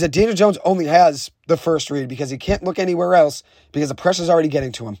 is that Daniel Jones only has the first read because he can't look anywhere else because the pressure's already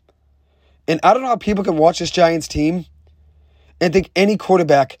getting to him. And I don't know how people can watch this Giants team and think any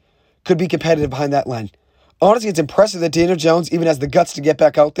quarterback could be competitive behind that line. Honestly, it's impressive that Daniel Jones even has the guts to get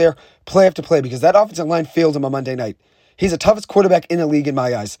back out there play after play because that offensive line failed him on Monday night. He's the toughest quarterback in the league in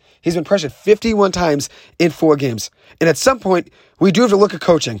my eyes. He's been pressured 51 times in 4 games. And at some point, we do have to look at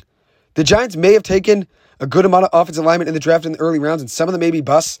coaching. The Giants may have taken a good amount of offensive linemen in the draft in the early rounds, and some of them may be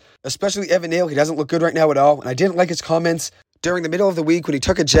busts, especially Evan Neal. He doesn't look good right now at all. And I didn't like his comments during the middle of the week when he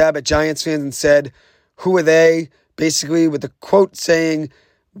took a jab at Giants fans and said, "Who are they?" Basically with the quote saying,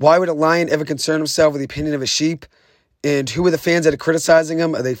 "Why would a lion ever concern himself with the opinion of a sheep? And who are the fans that are criticizing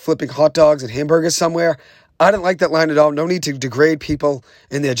him? Are they flipping hot dogs and hamburgers somewhere?" I didn't like that line at all. No need to degrade people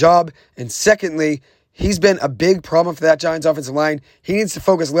in their job. And secondly, he's been a big problem for that Giants offensive line. He needs to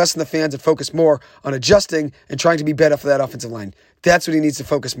focus less on the fans and focus more on adjusting and trying to be better for that offensive line. That's what he needs to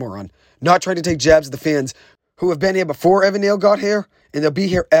focus more on. Not trying to take jabs at the fans who have been here before Evan Neal got here, and they'll be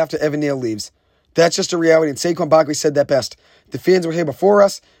here after Evan Neal leaves. That's just a reality, and Saquon Barkley said that best. The fans were here before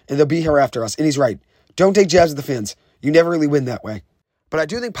us, and they'll be here after us, and he's right. Don't take jabs at the fans. You never really win that way. But I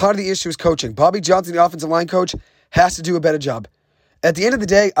do think part of the issue is coaching. Bobby Johnson, the offensive line coach, has to do a better job. At the end of the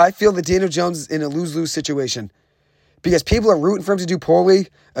day, I feel that Daniel Jones is in a lose-lose situation because people are rooting for him to do poorly,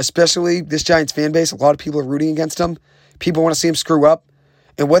 especially this Giants fan base. A lot of people are rooting against him. People want to see him screw up.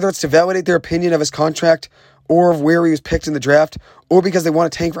 And whether it's to validate their opinion of his contract or of where he was picked in the draft or because they want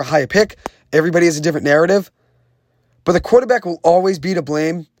to tank for a higher pick, everybody has a different narrative. But the quarterback will always be to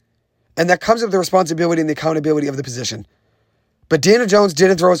blame, and that comes with the responsibility and the accountability of the position. But Daniel Jones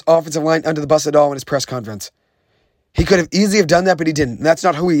didn't throw his offensive line under the bus at all in his press conference. He could have easily have done that, but he didn't. And that's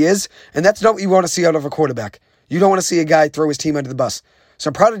not who he is, and that's not what you want to see out of a quarterback. You don't want to see a guy throw his team under the bus. So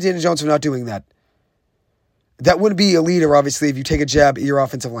I'm proud of Daniel Jones for not doing that. That wouldn't be a leader, obviously, if you take a jab at your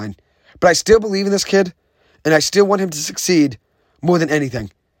offensive line. But I still believe in this kid, and I still want him to succeed more than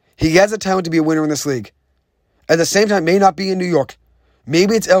anything. He has the talent to be a winner in this league. At the same time, may not be in New York.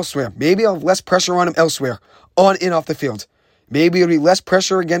 Maybe it's elsewhere. Maybe I'll have less pressure on him elsewhere, on and off the field. Maybe it'll be less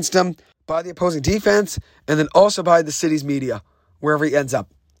pressure against him by the opposing defense, and then also by the city's media, wherever he ends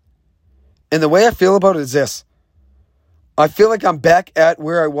up. And the way I feel about it is this. I feel like I'm back at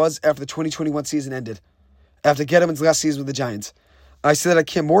where I was after the 2021 season ended, after Gettleman's last season with the Giants. I said I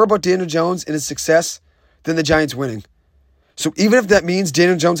care more about Daniel Jones and his success than the Giants winning. So even if that means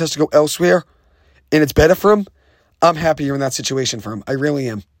Daniel Jones has to go elsewhere, and it's better for him, I'm happier in that situation for him. I really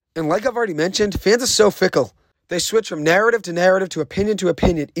am. And like I've already mentioned, fans are so fickle. They switch from narrative to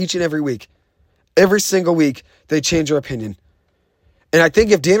opinion each and every week. Every single week, they change their opinion. And I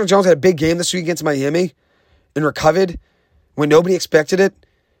think if Daniel Jones had a big game this week against Miami and recovered when nobody expected it,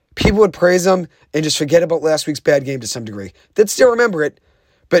 people would praise him and just forget about last week's bad game to some degree. They'd still remember it,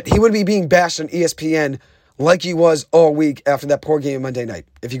 but he wouldn't be being bashed on ESPN like he was all week after that poor game Monday night.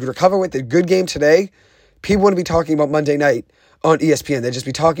 If he could recover with a good game today, people wouldn't be talking about Monday night on ESPN. They'd just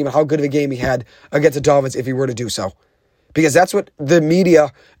be talking about how good of a game he had against the Dolphins if he were to do so. Because that's what the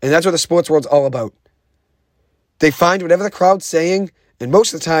media and that's what the sports world's all about. They find whatever the crowd's saying, and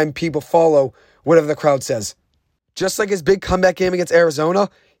most of the time, people follow whatever the crowd says. Just like his big comeback game against Arizona,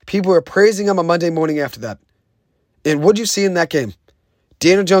 people were praising him on Monday morning after that. And what did you see in that game?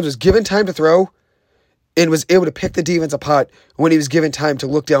 Daniel Jones was given time to throw and was able to pick the defense apart when he was given time to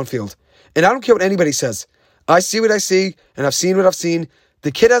look downfield. And I don't care what anybody says. I see what I see, and I've seen what I've seen.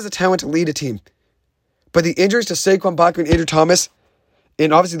 The kid has the talent to lead a team. But the injuries to Saquon Barkley and Andrew Thomas,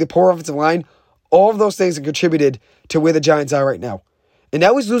 and obviously the poor offensive line, all of those things have contributed to where the Giants are right now. And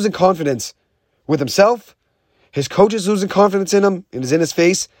now he's losing confidence with himself. His coach is losing confidence in him and is in his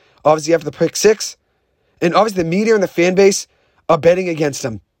face, obviously after the pick six. And obviously the media and the fan base are betting against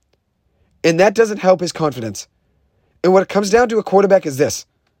him. And that doesn't help his confidence. And what it comes down to a quarterback is this.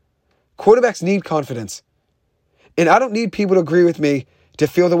 Quarterbacks need confidence. And I don't need people to agree with me to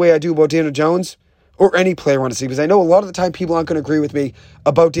feel the way I do about Daniel Jones or any player, honestly, because I know a lot of the time people aren't going to agree with me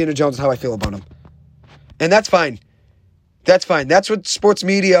about Daniel Jones and how I feel about him. And that's fine. That's fine. That's what sports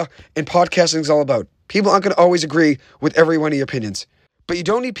media and podcasting is all about. People aren't going to always agree with every one of your opinions. But you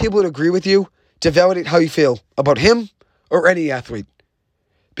don't need people to agree with you to validate how you feel about him or any athlete.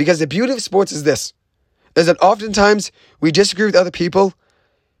 Because the beauty of sports is this, is that oftentimes we disagree with other people,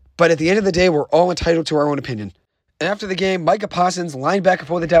 but at the end of the day, we're all entitled to our own opinion. And after the game, Micah Parsons, linebacker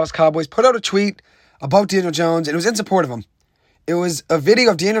for the Dallas Cowboys, put out a tweet about Daniel Jones, and it was in support of him. It was a video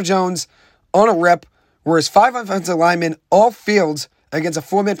of Daniel Jones on a rep where his 5 offensive linemen all fields against a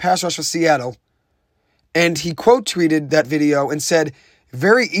 4-man pass rush for Seattle. And he quote tweeted that video and said,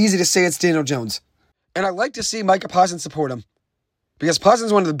 "Very easy to say it's Daniel Jones." And I like to see Micah Parsons support him. Because Parsons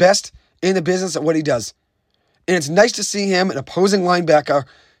is one of the best in the business at what he does. And it's nice to see him, an opposing linebacker,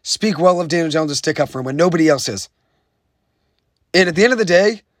 speak well of Daniel Jones and stick up for him when nobody else is. And at the end of the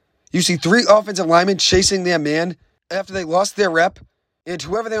day, you see 3 offensive linemen chasing their man after they lost their rep, and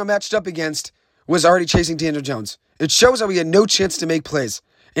whoever they were matched up against was already chasing Daniel Jones. It shows how he had no chance to make plays.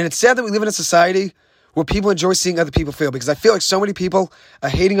 And it's sad that we live in a society where people enjoy seeing other people fail, because I feel like so many people are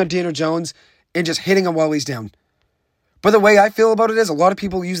hating on Daniel Jones and just hitting him while he's down. But the way I feel about it is a lot of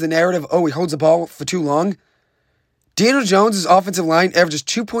people use the narrative, oh, he holds the ball for too long. Daniel Jones' offensive line averages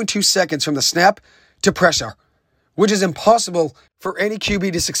 2.2 seconds from the snap to pressure, which is impossible for any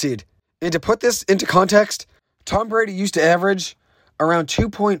QB to succeed. And to put this into context, Tom Brady used to average around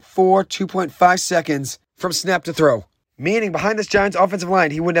 2.4, 2.5 seconds from snap to throw, meaning behind this Giants offensive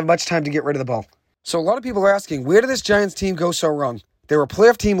line, he wouldn't have much time to get rid of the ball. So a lot of people are asking, where did this Giants team go so wrong? They were a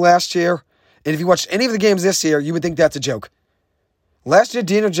playoff team last year, and if you watched any of the games this year, you would think that's a joke. Last year,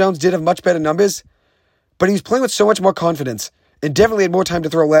 Daniel Jones did have much better numbers, but he was playing with so much more confidence and definitely had more time to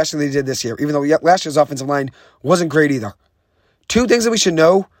throw last year than he did this year, even though last year's offensive line wasn't great either. 2 things that we should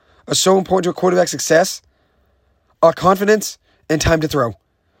know are so important to a quarterback's success are confidence and time to throw.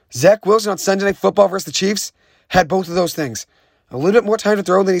 Zach Wilson on Sunday Night Football versus the Chiefs had both of those things. A little bit more time to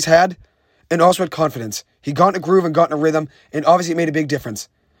throw than he's had, and also had confidence. He got in a groove and got in a rhythm, and obviously it made a big difference.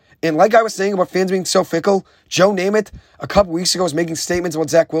 And like I was saying about fans being so fickle, Joe Namath a couple weeks ago was making statements about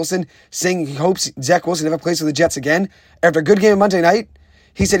Zach Wilson, saying he hopes Zach Wilson never plays for the Jets again. After a good game on Monday night,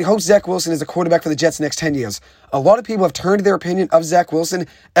 he said he hopes Zach Wilson is the quarterback for the Jets next 10 years. A lot of people have turned their opinion of Zach Wilson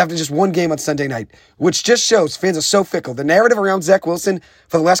after just one game on Sunday night, which just shows fans are so fickle. The narrative around Zach Wilson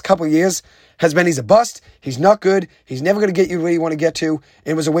for the last couple of years has been he's a bust, he's not good, he's never going to get you where you want to get to,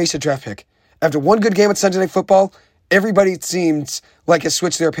 and was a wasted draft pick. After one good game on Sunday Night Football, everybody seems like has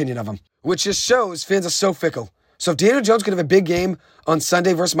switched their opinion of him, which just shows fans are so fickle. So if Daniel Jones could have a big game on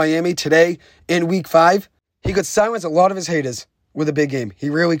Sunday versus Miami today in Week 5, he could silence a lot of his haters with a big game. He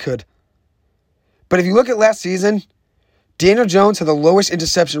really could. But if you look at last season, Daniel Jones had the lowest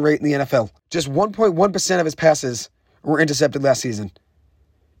interception rate in the NFL. Just 1.1% of his passes were intercepted last season.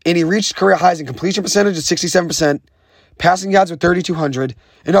 And he reached career highs in completion percentage of 67%, passing yards with 3,200,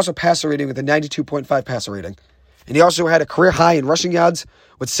 and also passer rating with a 92.5 passer rating. And he also had a career high in rushing yards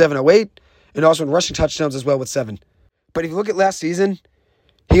with 708, and also in rushing touchdowns as well with 7. But if you look at last season,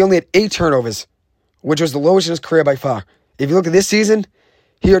 he only had 8 turnovers, which was the lowest in his career by far. If you look at this season,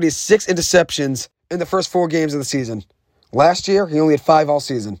 he already has 6 interceptions in the first 4 games of the season. Last year, he only had 5 all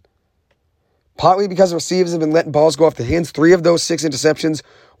season. Partly because the receivers have been letting balls go off their hands. 3 of those 6 interceptions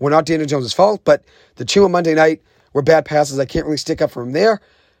were not Daniel Jones' fault, but the 2 on Monday night were bad passes. I can't really stick up for him there.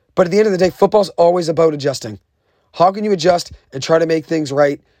 But at the end of the day, football's always about adjusting. How can you adjust and try to make things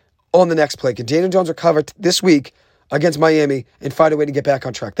right on the next play? Can Daniel Jones recover this week against Miami and find a way to get back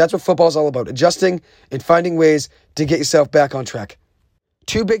on track? That's what football's all about, adjusting and finding ways to get yourself back on track.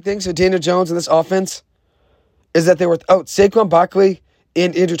 2 big things for Daniel Jones in this offense is that they were without Saquon Barkley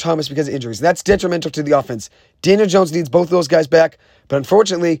and Andrew Thomas because of injuries. That's detrimental to the offense. Daniel Jones needs both of those guys back, but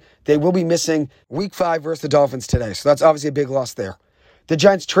unfortunately, they will be missing Week 5 versus the Dolphins today, so that's obviously a big loss there. The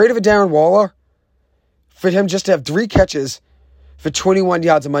Giants traded for Darren Waller for him just to have 3 catches for 21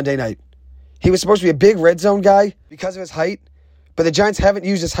 yards on Monday night. He was supposed to be a big red zone guy because of his height, but the Giants haven't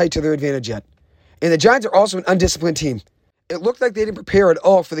used his height to their advantage yet. And the Giants are also an undisciplined team. It looked like they didn't prepare at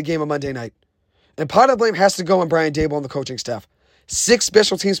all for the game on Monday night. And part of the blame has to go on Brian Daboll and the coaching staff. 6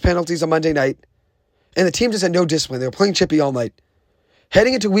 special teams penalties on Monday night, and the team just had no discipline. They were playing chippy all night.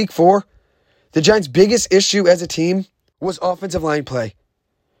 Heading into Week 4, the Giants' biggest issue as a team was offensive line play.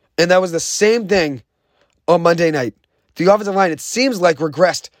 And that was the same thing on Monday night. The offensive line, it seems like,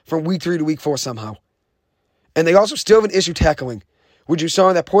 regressed from Week 3 to Week 4 somehow. And they also still have an issue tackling, which you saw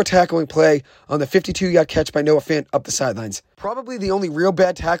in that poor tackling play on the 52-yard catch by Noah Fant up the sidelines. Probably the only real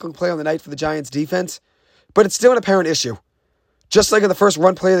bad tackling play on the night for the Giants' defense, but it's still an apparent issue. Just like in the first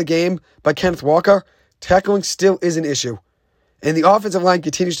run play of the game by Kenneth Walker, tackling still is an issue. And the offensive line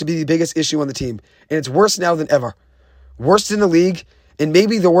continues to be the biggest issue on the team, and it's worse now than ever. Worst in the league, and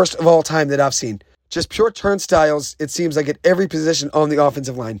maybe the worst of all time that I've seen. Just pure turnstiles, it seems like, at every position on the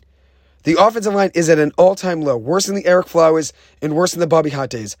offensive line. The offensive line is at an all-time low, worse than the Eric Flowers and worse than the Bobby Hart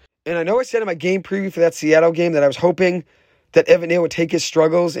days. And I know I said in my game preview for that Seattle game that I was hoping that Evan Neal would take his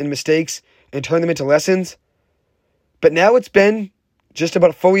struggles and mistakes and turn them into lessons. But now it's been just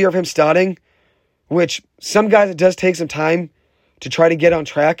about a full year of him starting, which some guys it does take some time to try to get on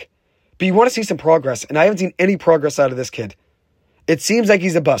track. But you want to see some progress, and I haven't seen any progress out of this kid. It seems like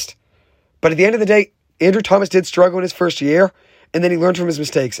he's a bust. But at the end of the day, Andrew Thomas did struggle in his first year, and then he learned from his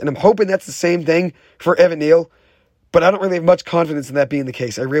mistakes. And I'm hoping that's the same thing for Evan Neal, but I don't really have much confidence in that being the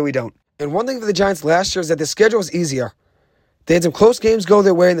case. I really don't. And one thing for the Giants last year is that the schedule was easier. They had some close games go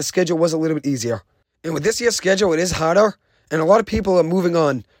their way, and the schedule was a little bit easier. And with this year's schedule, it is harder, and a lot of people are moving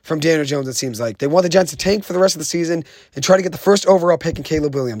on from Daniel Jones, it seems like. They want the Giants to tank for the rest of the season and try to get the first overall pick in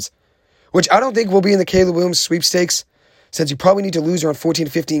Caleb Williams, which I don't think will be in the Caleb Williams sweepstakes, since you probably need to lose around 14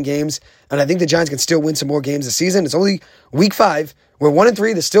 to 15 games, and I think the Giants can still win some more games this season. It's only Week 5. We're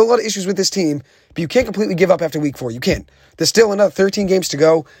 1-3. There's still a lot of issues with this team, but you can't completely give up after Week 4. You can't. There's still another 13 games to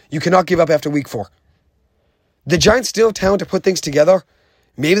go. You cannot give up after Week 4. The Giants still have talent to put things together.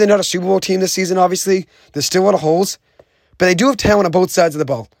 Maybe they're not a Super Bowl team this season, obviously. There's still a lot of holes, but they do have talent on both sides of the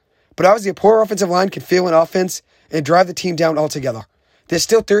ball. But obviously, a poor offensive line can fail an offense and drive the team down altogether. There's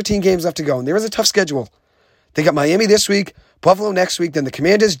still 13 games left to go, and there is a tough schedule. They got Miami this week, Buffalo next week, then the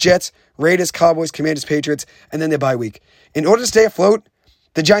Commanders, Jets, Raiders, Cowboys, Commanders, Patriots, and then their bye week. In order to stay afloat,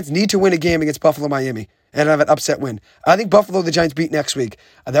 the Giants need to win a game against Buffalo, Miami, and have an upset win. I think Buffalo, the Giants beat next week.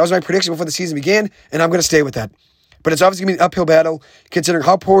 That was my prediction before the season began, and I'm going to stay with that. But it's obviously going to be an uphill battle, considering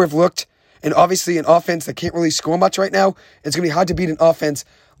how poor we've looked, and obviously an offense that can't really score much right now. It's going to be hard to beat an offense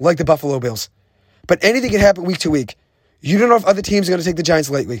like the Buffalo Bills. But anything can happen week to week. You don't know if other teams are going to take the Giants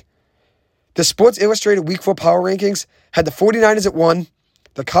lately. The Sports Illustrated Week 4 power rankings had the 49ers at 1,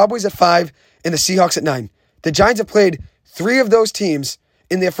 the Cowboys at 5, and the Seahawks at 9. The Giants have played 3 of those teams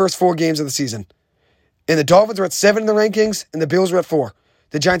in their first 4 games of the season. And the Dolphins are at 7 in the rankings, and the Bills are at 4.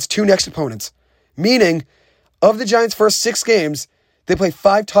 The Giants' 2 next opponents. Meaning, of the Giants' first 6 games, they play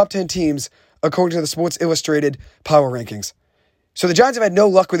 5 top 10 teams according to the Sports Illustrated power rankings. So the Giants have had no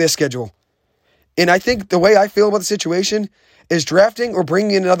luck with their schedule. And I think the way I feel about the situation is drafting or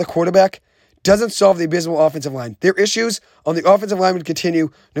bringing in another quarterback doesn't solve the abysmal offensive line. Their issues on the offensive line would continue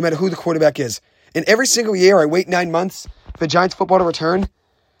no matter who the quarterback is. And every single year, I wait 9 months for the Giants football to return,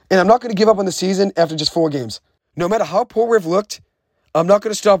 and I'm not going to give up on the season after just 4 games. No matter how poor we've looked, I'm not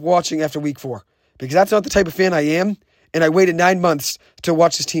going to stop watching after week 4, because that's not the type of fan I am, and I waited 9 months to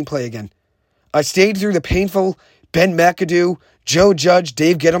watch this team play again. I stayed through the painful Ben McAdoo, Joe Judge,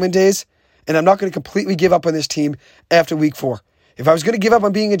 Dave Gettleman days, and I'm not going to completely give up on this team after week 4. If I was going to give up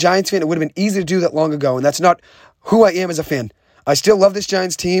on being a Giants fan, it would have been easy to do that long ago, and that's not who I am as a fan. I still love this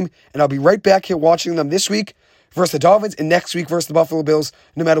Giants team, and I'll be right back here watching them this week versus the Dolphins and next week versus the Buffalo Bills,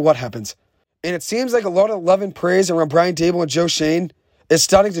 no matter what happens. And it seems like a lot of love and praise around Brian Daboll and Joe Schoen is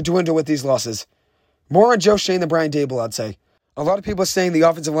starting to dwindle with these losses. More on Joe Schoen than Brian Daboll, I'd say. A lot of people are saying the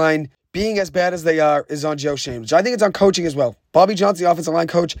offensive line being as bad as they are is on Joe Schoen, which I think it's on coaching as well. Bobby Johnson, the offensive line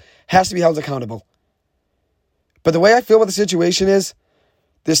coach, has to be held accountable. But the way I feel about the situation is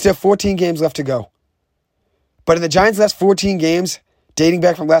there's still 14 games left to go. But in the Giants' last 14 games, dating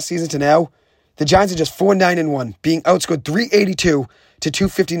back from last season to now, the Giants are just 4-9-1, being outscored 382 to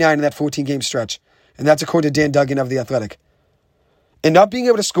 259 in that 14-game stretch. And that's according to Dan Duggan of The Athletic. And not being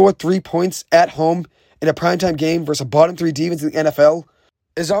able to score 3 points at home in a primetime game versus a bottom 3 defense in the NFL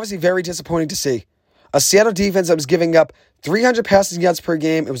is obviously very disappointing to see. A Seattle defense that was giving up 300 passing yards per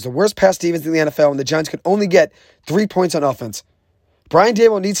game. It was the worst pass defense in the NFL, and the Giants could only get 3 points on offense. Brian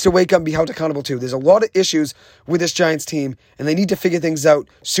Daboll needs to wake up and be held accountable too. There's a lot of issues with this Giants team, and they need to figure things out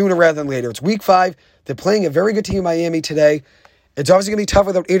sooner rather than later. It's week 5. They're playing a very good team in Miami today. It's obviously going to be tough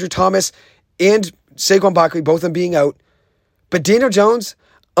without Andrew Thomas and Saquon Barkley, both of them being out. But Daniel Jones,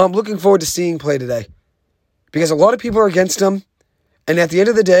 I'm looking forward to seeing play today, because a lot of people are against him, and at the end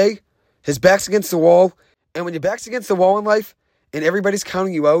of the day, his back's against the wall. And when your back's against the wall in life and everybody's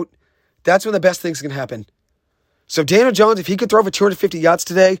counting you out, that's when the best things can happen. So Daniel Jones, if he could throw for 250 yards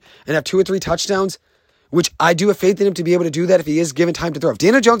today and have 2 or 3 touchdowns, which I do have faith in him to be able to do that if he is given time to throw. If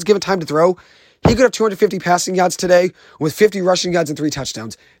Daniel Jones is given time to throw, he could have 250 passing yards today with 50 rushing yards and 3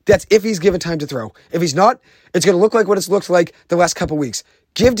 touchdowns. That's if he's given time to throw. If he's not, it's going to look like what it's looked like the last couple weeks.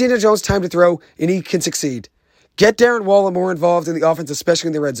 Give Daniel Jones time to throw, and he can succeed. Get Darren Waller more involved in the offense, especially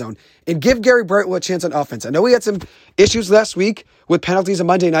in the red zone. And give Gary Brightwell a chance on offense. I know he had some issues last week with penalties on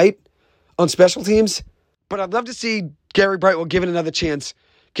Monday night on special teams, but I'd love to see Gary Brightwell given another chance,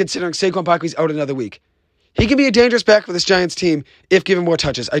 considering Saquon Barkley's out another week. He can be a dangerous back for this Giants team if given more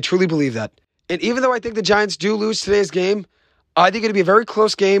touches. I truly believe that. And even though I think the Giants do lose today's game, I think it'll be a very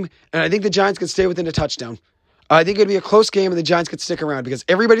close game, and I think the Giants can stay within a touchdown. I think it'll be a close game, and the Giants could stick around because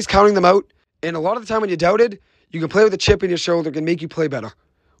everybody's counting them out, and a lot of the time when you're doubted, you can play with a chip in your shoulder can make you play better,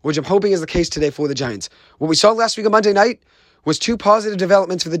 which I'm hoping is the case today for the Giants. What we saw last week on Monday night was 2 positive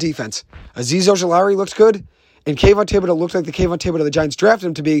developments for the defense. Azeez Ojulari looked good, and Kayvon Thibodeau looked like the Kayvon Thibodeau the Giants drafted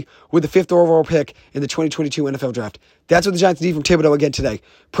him to be with the 5th overall pick in the 2022 NFL Draft. That's what the Giants need from Thibodeau again today.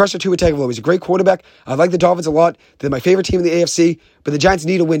 Pressure Tua Tagovailoa. He's a great quarterback. I like the Dolphins a lot. They're my favorite team in the AFC, but the Giants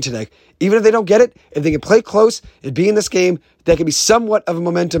need a win today. Even if they don't get it, if they can play close and be in this game, that can be somewhat of a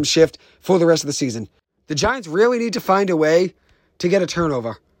momentum shift for the rest of the season. The Giants really need to find a way to get a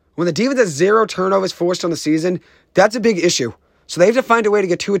turnover. When the defense has 0 turnovers forced on the season, that's a big issue. So they have to find a way to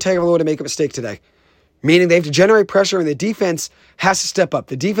get Tua Tagovailoa to make a mistake today. Meaning they have to generate pressure and the defense has to step up.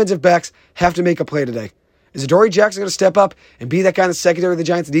 The defensive backs have to make a play today. Is Adoree Jackson going to step up and be that guy in the secondary the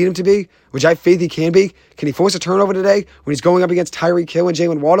Giants need him to be, which I have faith he can be? Can he force a turnover today when he's going up against Tyreek Hill and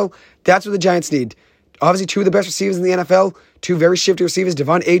Jalen Waddle? That's what the Giants need. Obviously, 2 of the best receivers in the NFL, 2 very shifty receivers.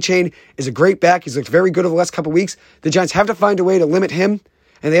 Devon Achane is a great back. He's looked very good over the last couple weeks. The Giants have to find a way to limit him,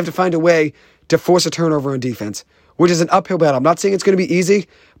 and they have to find a way to force a turnover on defense, which is an uphill battle. I'm not saying it's going to be easy,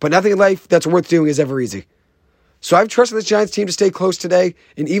 but nothing in life that's worth doing is ever easy. So I've trusted this Giants team to stay close today,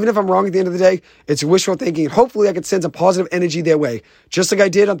 and even if I'm wrong at the end of the day, it's wishful thinking, and hopefully I can send some positive energy their way. Just like I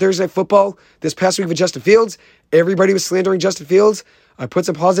did on Thursday Night Football this past week with Justin Fields. Everybody was slandering Justin Fields. I put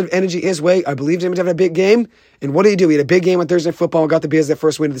some positive energy his way. I believed him to have a big game. And what did he do? He had a big game on Thursday Night Football and got the Bears their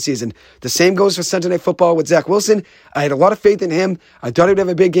first win of the season. The same goes for Sunday Night Football with Zach Wilson. I had a lot of faith in him. I thought he would have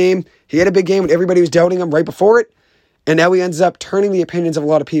a big game. He had a big game when everybody was doubting him right before it. And now he ends up turning the opinions of a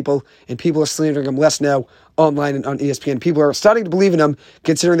lot of people, and people are slandering him less now online and on ESPN. People are starting to believe in him,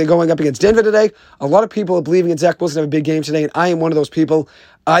 considering they're going up against Denver today. A lot of people are believing in Zach Wilson to have a big game today, and I am one of those people.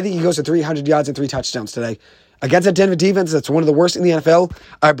 I think he goes to 300 yards and 3 touchdowns today. Against that Denver defense, that's one of the worst in the NFL,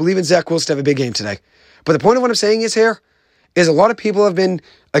 I believe in Zach Wilson to have a big game today. But the point of what I'm saying is here, is a lot of people have been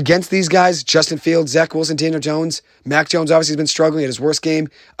against these guys, Justin Fields, Zach Wilson, Daniel Jones. Mac Jones obviously has been struggling at his worst game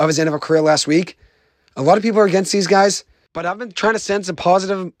of his NFL career last week. A lot of people are against these guys, but I've been trying to send some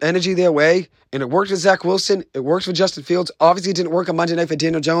positive energy their way, and it worked with Zach Wilson. It worked with Justin Fields. Obviously, it didn't work on Monday night for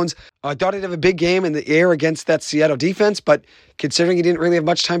Daniel Jones. I thought he'd have a big game in the air against that Seattle defense, but considering he didn't really have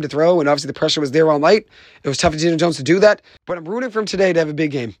much time to throw, and obviously the pressure was there all night, it was tough for Daniel Jones to do that. But I'm rooting for him today to have a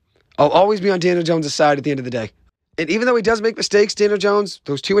big game. I'll always be on Daniel Jones' side at the end of the day. And even though he does make mistakes, Daniel Jones,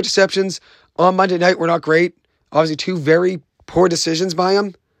 those 2 interceptions on Monday night were not great. Obviously, 2 very poor decisions by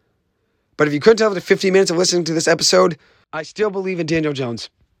him. But if you couldn't tell after 15 minutes of listening to this episode, I still believe in Daniel Jones.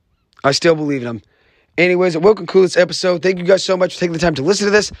 I still believe in him. Anyways, it will conclude this episode. Thank you guys so much for taking the time to listen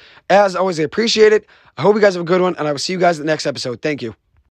to this. As always, I appreciate it. I hope you guys have a good one, and I will see you guys in the next episode. Thank you.